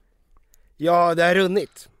 Ja, det har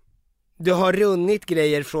runnit. Det har runnit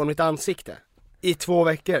grejer från mitt ansikte i 2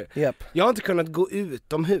 veckor. Jag har inte kunnat gå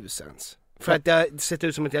utomhus ens. För att det har sett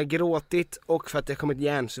ut som att jag har gråtit och för att det har kommit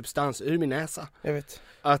järnsubstans ur min näsa. Jag vet.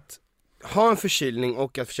 Att ha en förkylning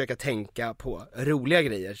och att försöka tänka på roliga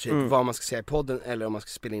grejer, typ vad man ska säga i podden eller om man ska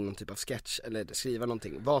spela in någon typ av sketch eller skriva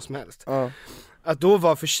någonting, vad som helst. Att då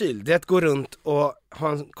vara förkyld, det är att gå runt och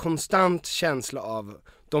ha en konstant känsla av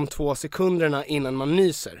de 2 sekunderna innan man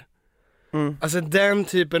nyser. Alltså den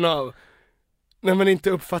typen av, när man inte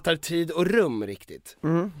uppfattar tid och rum riktigt.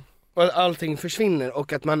 Och att allting försvinner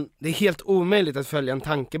och att det är helt omöjligt att följa en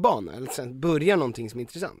tankebana eller sen börja någonting som är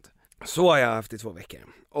intressant. Så har jag haft i 2 veckor.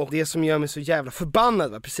 Och det som gör mig så jävla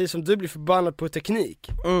förbannad, va? Precis som du blir förbannad på teknik.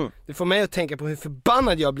 Det får mig att tänka på hur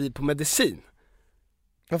förbannad jag blir på medicin.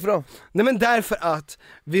 Varför då? Nej, men därför att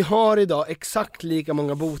vi har idag exakt lika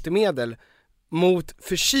många botemedel mot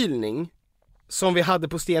förkylning som vi hade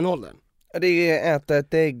på stenåldern. Det är äta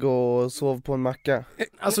ett ägg och sov på en macka.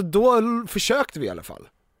 Alltså då försökte vi i alla fall.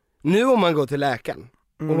 Nu om man går till läkaren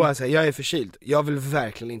och bara säger jag är förkyld, jag vill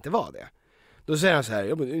verkligen inte vara det. Då säger han så här,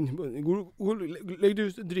 lägg du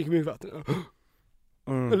drick mycket vatten.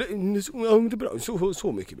 Inte bra,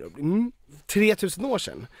 så mycket bra. 3000 år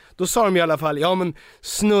sedan. Då sa de i alla fall, ja men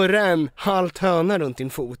snurra en halv höna runt din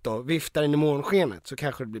fot och vifta den i månskenet så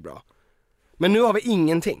kanske det blir bra. Men nu har vi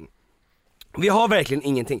ingenting. Vi har verkligen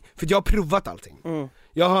ingenting, för jag har provat allting.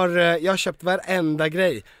 Jag har köpt varenda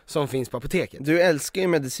grej som finns på apoteket. Du älskar ju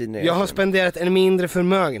mediciner. Jag har spenderat en mindre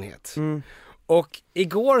förmögenhet. Och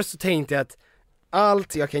igår så tänkte jag att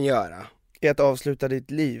allt jag kan göra är att avsluta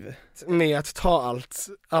ditt liv med att ta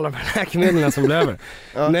alla de här läkemedlen som blev över.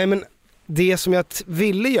 Nej, men det som jag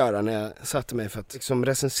ville göra när jag satte mig för att liksom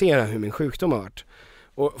recensera hur min sjukdom har varit.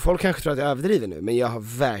 Och folk kanske tror att jag överdriver nu, men jag har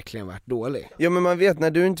verkligen varit dålig. Ja, men man vet,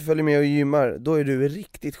 när du inte följer med och gymmar, då är du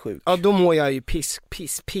riktigt sjuk. Ja, då mår jag ju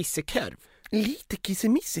pissekorv. Lite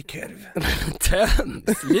kissemissekorv.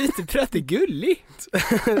 Tönt, lite prättegulligt.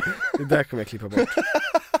 Det där kommer jag klippa bort.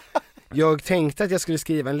 Jag tänkte att jag skulle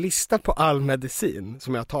skriva en lista på all medicin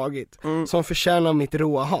som jag har tagit, som förtjänar mitt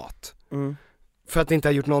råa hat. För att det inte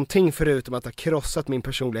har gjort någonting förutom att ha krossat min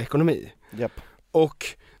personliga ekonomi. Och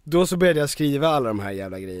då så började jag skriva alla de här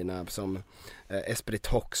jävla grejerna som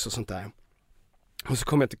Espiritox och sånt där. Och så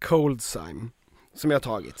kom jag till Coldzyme som jag har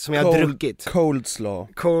tagit, som jag har druckit. Coldslaw,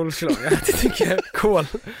 jag tycker kol.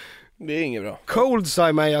 Det är inget bra.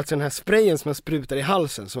 Coldzyme är alltså den här sprayen som jag sprutar i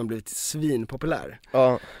halsen som har blivit svinpopulär.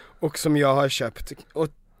 Ja. Och som jag har köpt och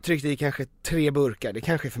tryckt i kanske 3 burkar, det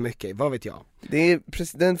kanske är för mycket, vad vet jag.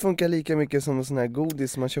 Den funkar lika mycket som en sån här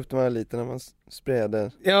godis som man köpte när man var liten när man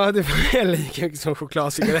sprayade. Ja, det funkar lika mycket som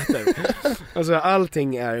chokladcigaretter. Alltså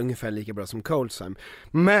allting är ungefär lika bra som Coldzyme.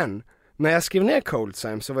 Men när jag skrev ner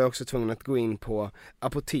Coldsime så var jag också tvungen att gå in på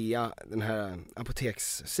Apotea, den här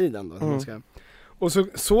apotekssidan då, och så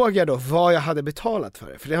såg jag då vad jag hade betalat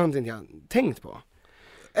för det, för det har inte jag tänkt på.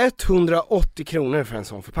 180 kronor för en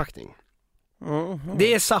sån förpackning.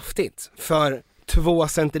 Det är saftigt för 2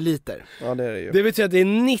 centiliter. Ja, det är det ju. Det betyder att det är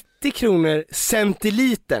 90 kronor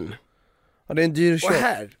centilitern. Ja, det är en dyr köp. Och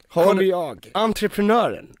här kommer jag,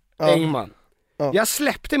 entreprenören Engman. Ja. Jag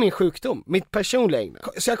släppte min sjukdom, mitt personliga egna.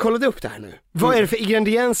 Så jag kollade upp det här nu. Vad är det för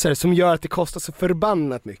ingredienser som gör att det kostar så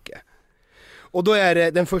förbannat mycket? Och då är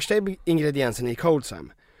det den första ingrediensen i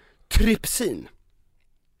Coldsime, trypsin.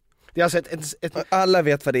 Det är alltså alla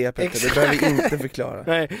vet vad det är, Petter, det behöver vi inte förklara.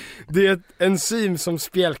 Nej, det är ett enzym som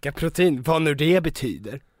spjälkar protein, vad nu det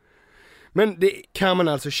betyder. Men det kan man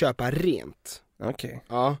alltså köpa rent. Okej.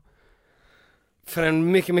 Ja. För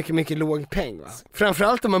en mycket låg peng, va?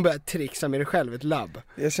 Framförallt om man börjar trixa med det själv, ett labb.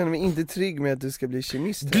 Jag känner mig inte trygg med att du ska bli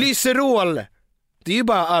kemist. Glycerol! Det är ju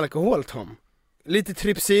bara alkohol, Tom. Lite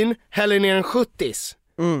trypsin, häller ner en 70s.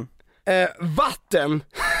 Vatten.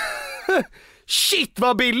 Shit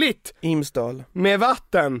vad billigt! Imsdal. Med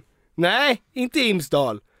vatten. Nej, inte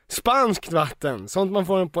Imsdal. Spanskt vatten. Sånt man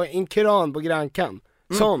får på en kran på Grankan.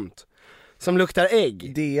 Sånt. Som luktar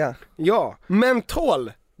ägg. Dea. Ja.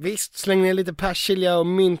 Mentol. Visst, släng ner lite persilja och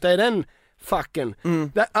mynta i den fucken.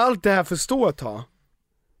 Allt det här får stå ett tag.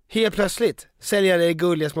 Helt plötsligt säljer det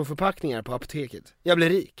gulliga små förpackningar på apoteket. Jag blir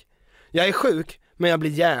rik. Jag är sjuk, men jag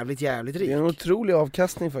blir jävligt rik. Det är en otrolig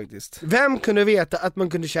avkastning faktiskt. Vem kunde veta att man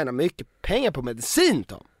kunde tjäna mycket pengar på medicin,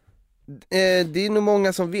 Tom? Det är nog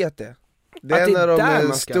många som vet det. Det är en av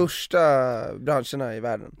de största branscherna i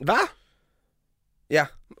världen. Va? Ja.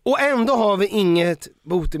 Och ändå har vi inget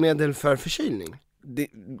botemedel för förkylning.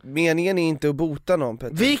 Meningen är inte att bota någon,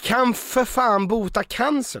 Petter. Vi kan för fan bota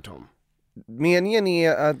cancer, Tom. Meningen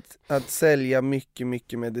är att sälja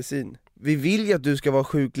mycket medicin. Vi vill ju att du ska vara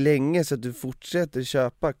sjuk länge så att du fortsätter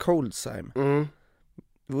köpa Coldsime.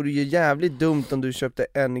 Det vore ju jävligt dumt om du köpte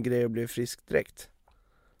en grej och blev frisk direkt.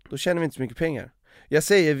 Då tjänar vi inte så mycket pengar. Jag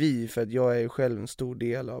säger vi för att jag är själv en stor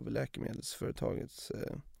del av läkemedelsföretagets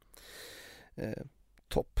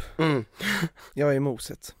topp. Jag är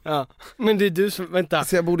moset. Ja, men det är du som, vänta.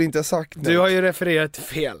 Så jag borde inte ha sagt något. Du har ju refererat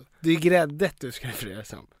fel. Det är gräddet du ska referera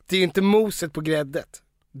som. Det är ju inte moset på gräddet.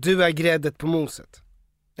 Du är gräddet på moset.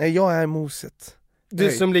 Nej, jag är moset.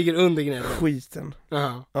 Du som ligger under grädden. Skiten.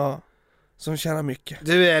 Ja. Som tjänar mycket.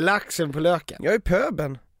 Du är laxen på löken. Jag är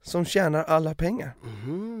pöben som tjänar alla pengar.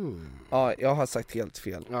 Ja, jag har sagt helt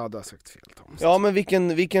fel. Ja, du har sagt fel, Tom. Ja, men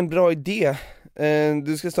vilken bra idé.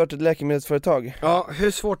 Du ska starta ett läkemedelsföretag. Ja,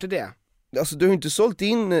 hur svårt är det? Alltså du har ju inte sålt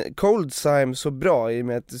in Coldsime så bra i och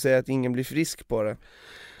med att du säger att ingen blir frisk på det.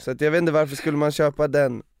 Så att jag vet inte varför skulle man köpa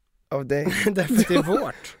den av dig. Därför att det är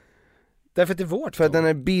vårt. Därför att det är vårt. För att den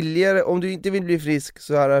är billigare, om du inte vill bli frisk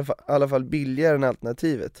så är det i alla fall billigare än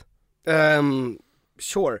alternativet.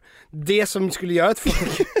 Sure. Det som skulle göra att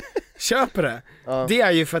folk köper det, det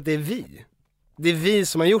är ju för att det är vi. Det är vi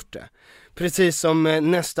som har gjort det. Precis som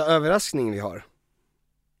nästa överraskning vi har.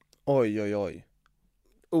 Oj.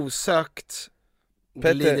 Osökt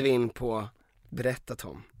glider vi in på berätta,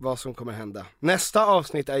 Tom, vad som kommer hända. Nästa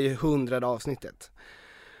avsnitt är ju 100:e avsnittet.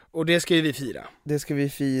 Och det ska ju vi fira. Det ska vi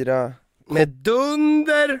fira med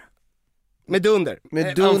dunder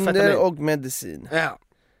och medicin. Ja.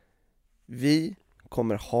 Vi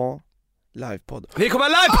kommer ha livepodd. Vi kommer ha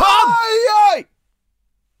livepodd! Aj!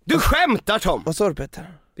 Du skämtar, Tom. Vad sa du,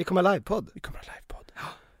 Petter? Vi kommer ha livepodd. Vi kommer ha livepodd.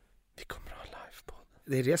 Vi kommer ha livepodd.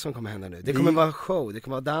 Det är det som kommer hända nu. Det kommer vara show, det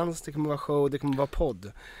kommer vara dans, det kommer vara show, det kommer vara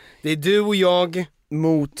podd. Det är du och jag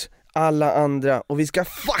mot alla andra och vi ska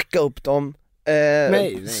fucka upp dem.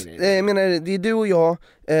 Nej. Jag menar, det är du och jag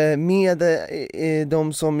med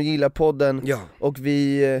de som gillar podden. Ja. Och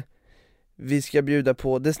vi ska bjuda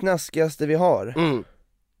på det snaskigaste vi har.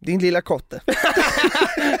 Din lilla kotte.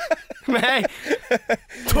 Nej,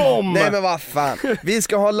 Tom! Nej men vad fan, vi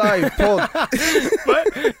ska ha livepodd.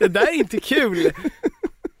 Det där är inte kul.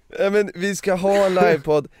 Ja, men vi ska ha en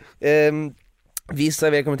livepodd. Vissa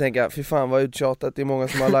av er kommer tänka, fy fan vad uttjatat, det är många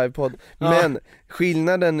som har livepodd. Men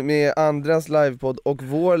skillnaden med andras livepodd och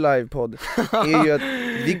vår livepodd är ju att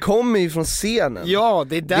vi kommer ju från scenen. Ja,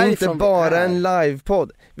 det är det är inte bara en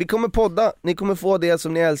livepodd. Vi kommer podda, ni kommer få det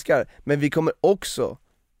som ni älskar. Men vi kommer också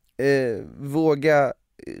våga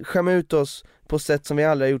skämma ut oss på sätt som vi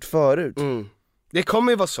aldrig har gjort förut. Det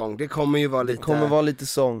kommer ju vara sång, det kommer ju vara lite... Det kommer vara lite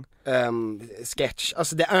sång. Sketch,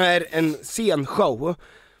 alltså det är en scenshow,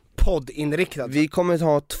 poddinriktad. Vi kommer att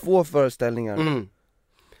ha 2 föreställningar.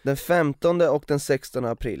 Den 15 och den 16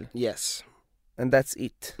 april. Yes. And that's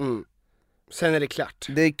it. Sen är det klart.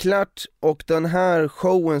 Det är klart, och den här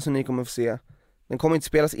showen som ni kommer få se, den kommer inte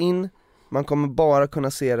spelas in, man kommer bara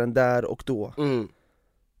kunna se den där och då.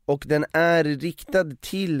 Och den är riktad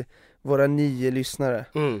till våra 9 lyssnare.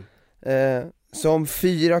 Så om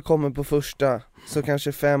 4 kommer på första, så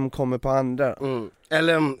kanske 5 kommer på andra.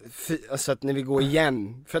 Eller om alltså att ni vill gå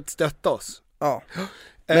igen för att stötta oss. Ja.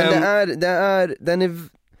 Men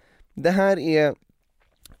det här är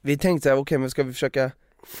vi tänkte såhär, okej, men ska vi försöka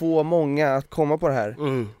få många att komma på det här?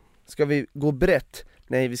 Ska vi gå brett?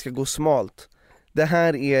 Nej, vi ska gå smalt. Det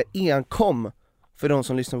här är enkom för de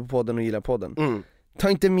som lyssnar på podden och gillar podden. Ta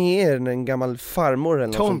inte med er en gammal farmor eller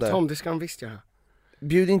något sånt där. Tom, det ska de visst göra.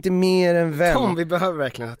 Bjud inte mer än vem. Tom, vi behöver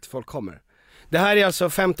verkligen att folk kommer. Det här är alltså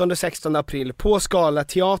 15-16 april på Skala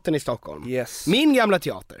teatern i Stockholm. Yes. Min gamla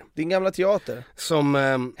teater. Din gamla teater. Som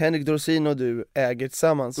Henrik Dorsin och du äger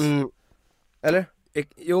tillsammans. Eller?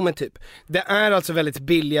 Jo, men typ. Det är alltså väldigt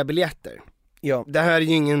billiga biljetter. Ja. Det här är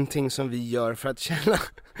ju ingenting som vi gör för att tjäna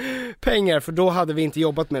pengar, för då hade vi inte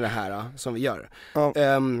jobbat med det här som vi gör.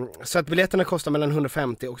 Så att biljetterna kostar mellan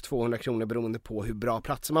 150 och 200 kronor beroende på hur bra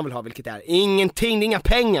platser man vill ha, vilket är ingenting, det är inga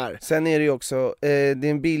pengar. Sen är det ju också, det är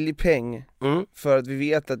en billig peng, för att vi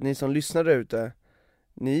vet att ni som lyssnar där ute,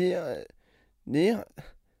 ni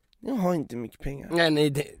har inte mycket pengar.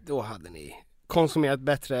 Nej, då hade ni konsumerat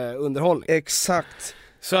bättre underhållning. Exakt.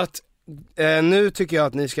 Så att nu tycker jag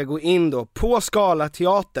att ni ska gå in då på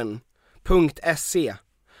skalateatern.se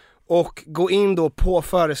och gå in då på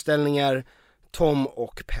föreställningar Tom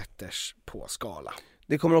och Petters på Skala.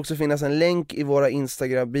 Det kommer också finnas en länk i våra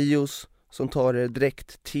Instagram-bios som tar er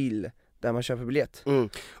direkt till där man köper biljett.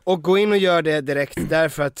 Och gå in och gör det direkt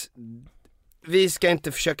därför att vi ska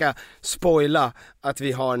inte försöka spoila att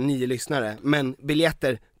vi har 9 lyssnare, men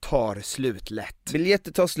biljetter tar slut lätt.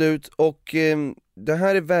 Biljetter tar slut och det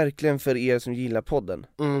här är verkligen för er som gillar podden.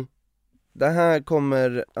 Det här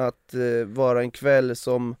kommer att vara en kväll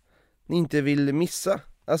som ni inte vill missa.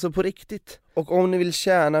 Alltså på riktigt. Och om ni vill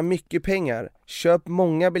tjäna mycket pengar, köp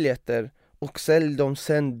många biljetter och sälj dem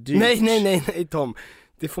sen dyrt. Nej Tom,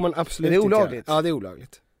 det får man absolut inte göra. Är det olagligt? Ja, det är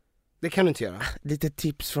olagligt. Det kan du inte göra. Lite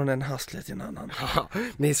tips från en hustler till en annan.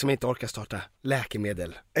 Ni som inte orkar starta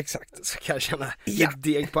läkemedel. Exakt. Så kan jag känna ett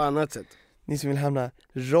deg på annat sätt. Ni som vill hamna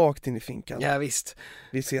rakt in i finkan. Ja, visst.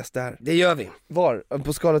 Vi ses där. Det gör vi. Var?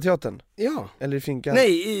 På Skalateatern? Ja. Eller i finkan?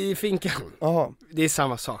 Nej, i finkan. Jaha. Det är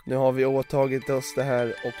samma sak. Nu har vi åtagit oss det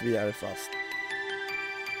här och vi är fast.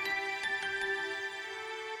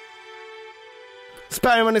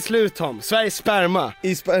 Sperman är slut, Tom. Sveriges sperma.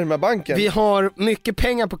 I spermabanken. Vi har mycket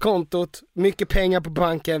pengar på kontot, mycket pengar på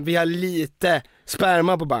banken. Vi har lite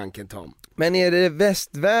sperma på banken, Tom. Men är det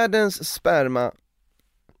västvärldens sperma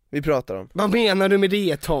vi pratar om? Vad menar du med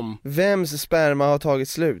det, Tom? Vems sperma har tagit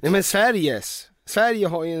slut? Nej, men Sveriges. Sverige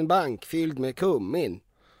har ju en bank fylld med kummin.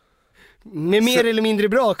 Med mer eller mindre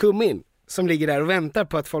bra kummin. Som ligger där och väntar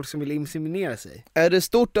på att folk som vill inseminera sig. Är det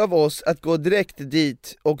stort av oss att gå direkt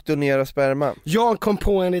dit och donera sperma? Jag kom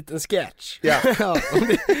på en liten sketch. Ja.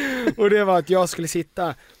 och det var att jag skulle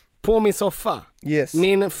sitta på min soffa. Yes.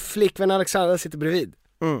 Min flickvän Alexandra sitter bredvid.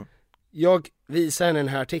 Jag visar henne den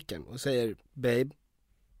här artikeln och säger, babe,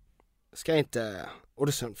 ska inte... Och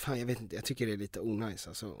då säger hon, fan jag vet inte, jag tycker det är lite onajs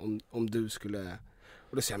alltså, om du skulle...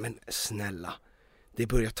 Och då säger jag, men snälla, det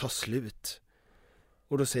börjar ta slut.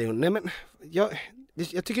 Och då säger hon, nej men jag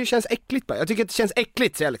tycker det känns äckligt bara. Jag tycker att det känns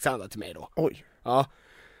äckligt, säger Alexandra till mig då. Oj. Ja.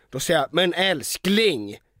 Då säger jag, men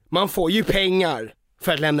älskling, man får ju pengar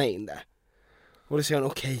för att lämna in det. Och då säger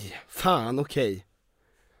hon, okej.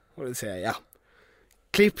 Och då säger jag, ja.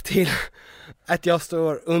 Klipp till att jag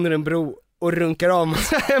står under en bro och runkar av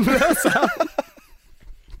massa hemlösa.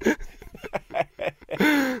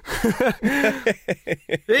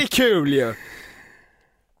 Det är kul ju.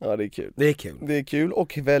 Ja, det är kul. Det är kul. Det är kul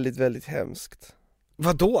och väldigt, väldigt hemskt.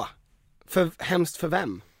 Vadå? Hemskt för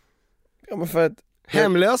vem? Ja, men för att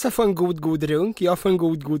hemlösa får en god runk, jag får en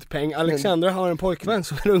god peng. Alexandra har en pojkvän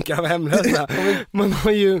som runkar av hemlösa. Man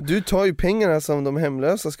har ju... Du tar ju pengarna som de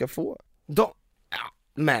hemlösa ska få. Ja,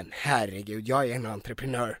 men herregud, jag är en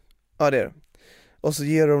entreprenör. Ja, det är det. Och så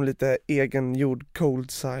ger de lite egengjord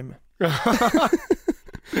cold cyme.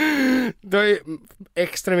 Det är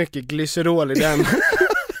extra mycket glycerol i den.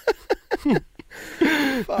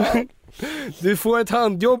 Fan. Du får ett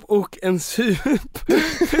handjobb och en sup.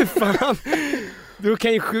 Fan. Då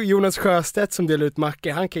kan ju Jonas Sjöstedt som delar ut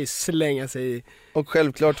mackor, han kan ju slänga sig i. Och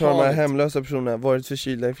självklart har de här hemlösa personerna varit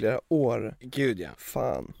förkylda i flera år. Gud ja.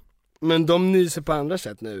 Fan. Men de nyser på andra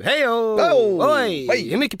sätt nu. Hejo! Oj!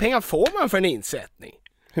 Hur mycket pengar får man för en insättning?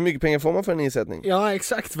 Hur mycket pengar får man för en insättning? Ja,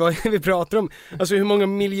 exakt vad vi pratar om. Alltså hur många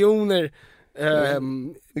miljoner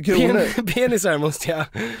Penisar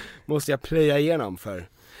måste jag plöja igenom för.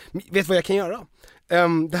 Vet du vad jag kan göra?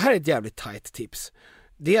 Det här är ett jävligt tight tips.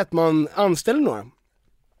 Det är att man anställer några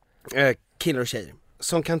killar och tjejer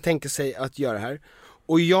som kan tänka sig att göra det här.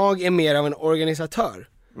 Och jag är mer av en organisatör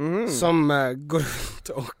som går runt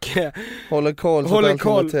och håller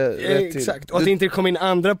koll exakt, och att det inte kommer in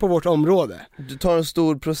andra på vårt område. Du tar en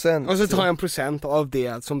stor procent. Och så tar jag en procent av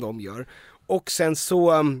det som de gör. Och sen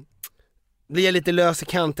så blir jag lite lös i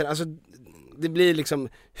kanten. Alltså det blir liksom,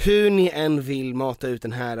 hur ni än vill mata ut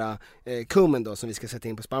den här kummen då som vi ska sätta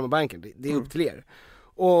in på Sparmabanken, det är upp till er.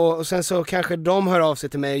 Och sen så kanske de hör av sig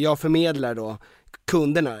till mig, jag förmedlar då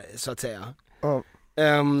kunderna så att säga.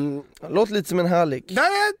 Låter lite som en hallick.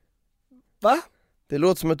 Va? Det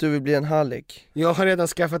låter som att du vill bli en hallick. Jag har redan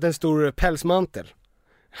skaffat en stor pälsmantel,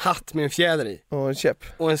 hatt med en fjäder i. Och en käpp.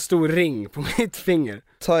 Och en stor ring på mitt finger.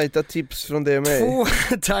 Tajta tips från dig och mig.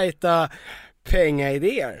 2 tajta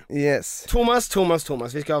pengaidéer. Yes. Thomas,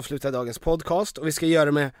 vi ska avsluta dagens podcast och vi ska göra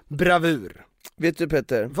det med bravur. Vet du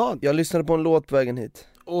Petter? Vad? Jag lyssnade på en låt på vägen hit.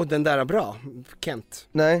 Och den där är bra, Kent.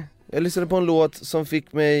 Nej, jag lyssnade på en låt som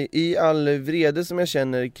fick mig i all vrede som jag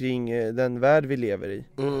känner kring den värld vi lever i.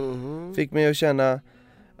 Fick mig att känna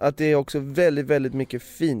att det är också väldigt, väldigt mycket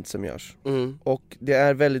fint som görs. Och det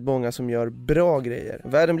är väldigt många som gör bra grejer.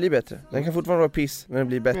 Världen blir bättre. Den kan fortfarande vara piss, men den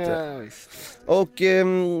blir bättre. Och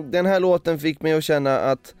den här låten fick mig att känna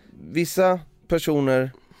att vissa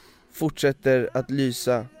personer fortsätter att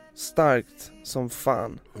lysa starkt som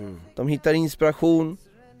fan. De hittar inspiration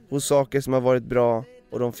hos saker som har varit bra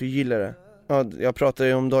och de förgillar det. Ja, jag pratar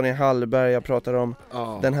ju om Daniel Hallberg, jag pratar om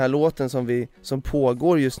den här låten som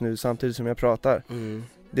pågår just nu samtidigt som jag pratar.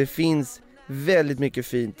 Det finns väldigt mycket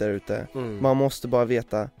fint där ute. Man måste bara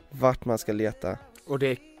veta vart man ska leta. Och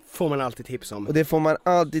det får man alltid tips om. Och det får man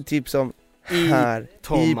alltid tips om här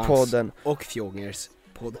i podden. Och Fjångers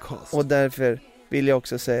podcast. Och därför vill jag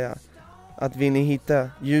också säga att vill ni hitta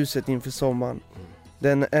ljuset inför sommaren,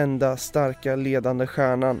 den enda starka ledande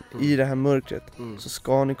stjärnan i det här mörkret, så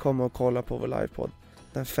ska ni komma och kolla på vår livepodd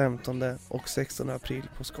den 15 och 16 april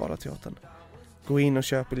på Scalateatern. Gå in och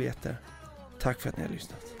köp biljetter. Tack för att ni har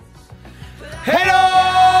lyssnat. Hej då!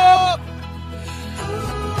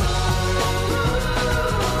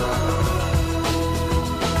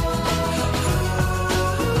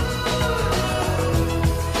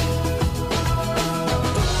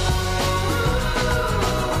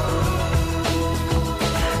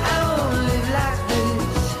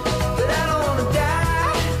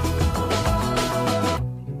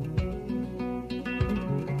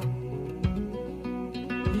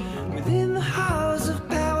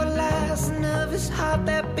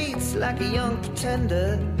 Like a young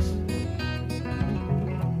pretender.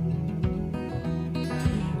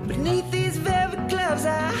 Beneath these velvet gloves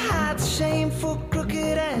I hide the shameful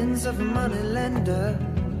crooked ends of a money lender.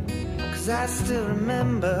 'Cause I still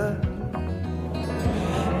remember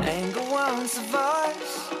anger wants a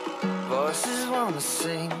voice, voices wanna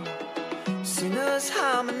sing, sinners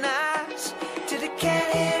harmonize till they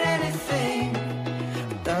can't hear anything.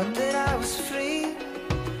 Thought that I was free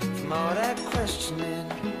from all that questioning,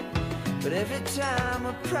 but every time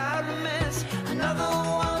a problem ends, another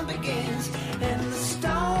one begins. And the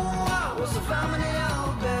stone walls of harmony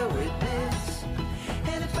all bear witness.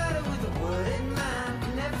 Anybody with a word in mind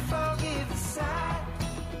can never forgive the sight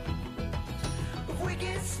of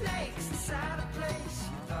wicked snakes inside a place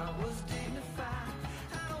you thought was dignified.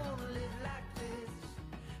 I don't wanna live like this,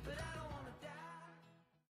 but I don't wanna die.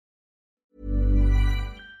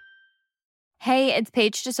 Hey, it's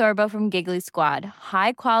Paige DeSorbo from Giggly Squad.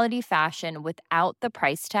 High quality fashion without the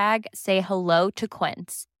price tag. Say hello to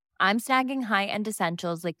Quince. I'm snagging high-end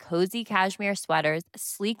essentials like cozy cashmere sweaters,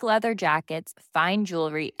 sleek leather jackets, fine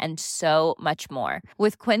jewelry, and so much more.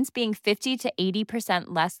 With Quince being 50 to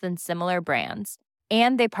 80% less than similar brands.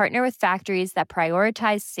 And they partner with factories that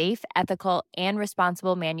prioritize safe, ethical, and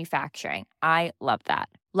responsible manufacturing. I love that.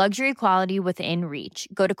 Luxury quality within reach.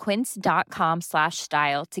 Go to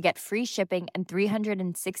quince.com/style to get free shipping and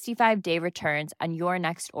 365-day returns on your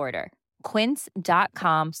next order.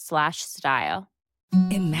 Quince.com/style.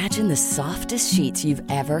 Imagine the softest sheets you've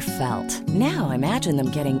ever felt. Now imagine them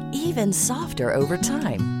getting even softer over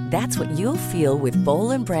time. That's what you'll feel with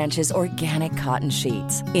Boll & Branch's organic cotton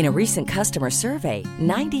sheets. In a recent customer survey,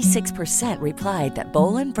 96% replied that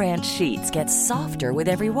Boll & Branch sheets get softer with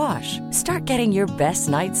every wash. Start getting your best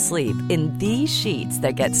night's sleep in these sheets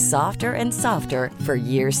that get softer and softer for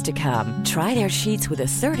years to come. Try their sheets with a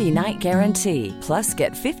 30-night guarantee. Plus,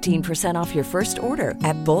 get 15% off your first order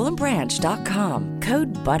at bollandbranch.com.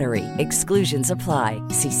 Code BUTTERY. Exclusions apply.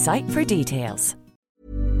 See site for details.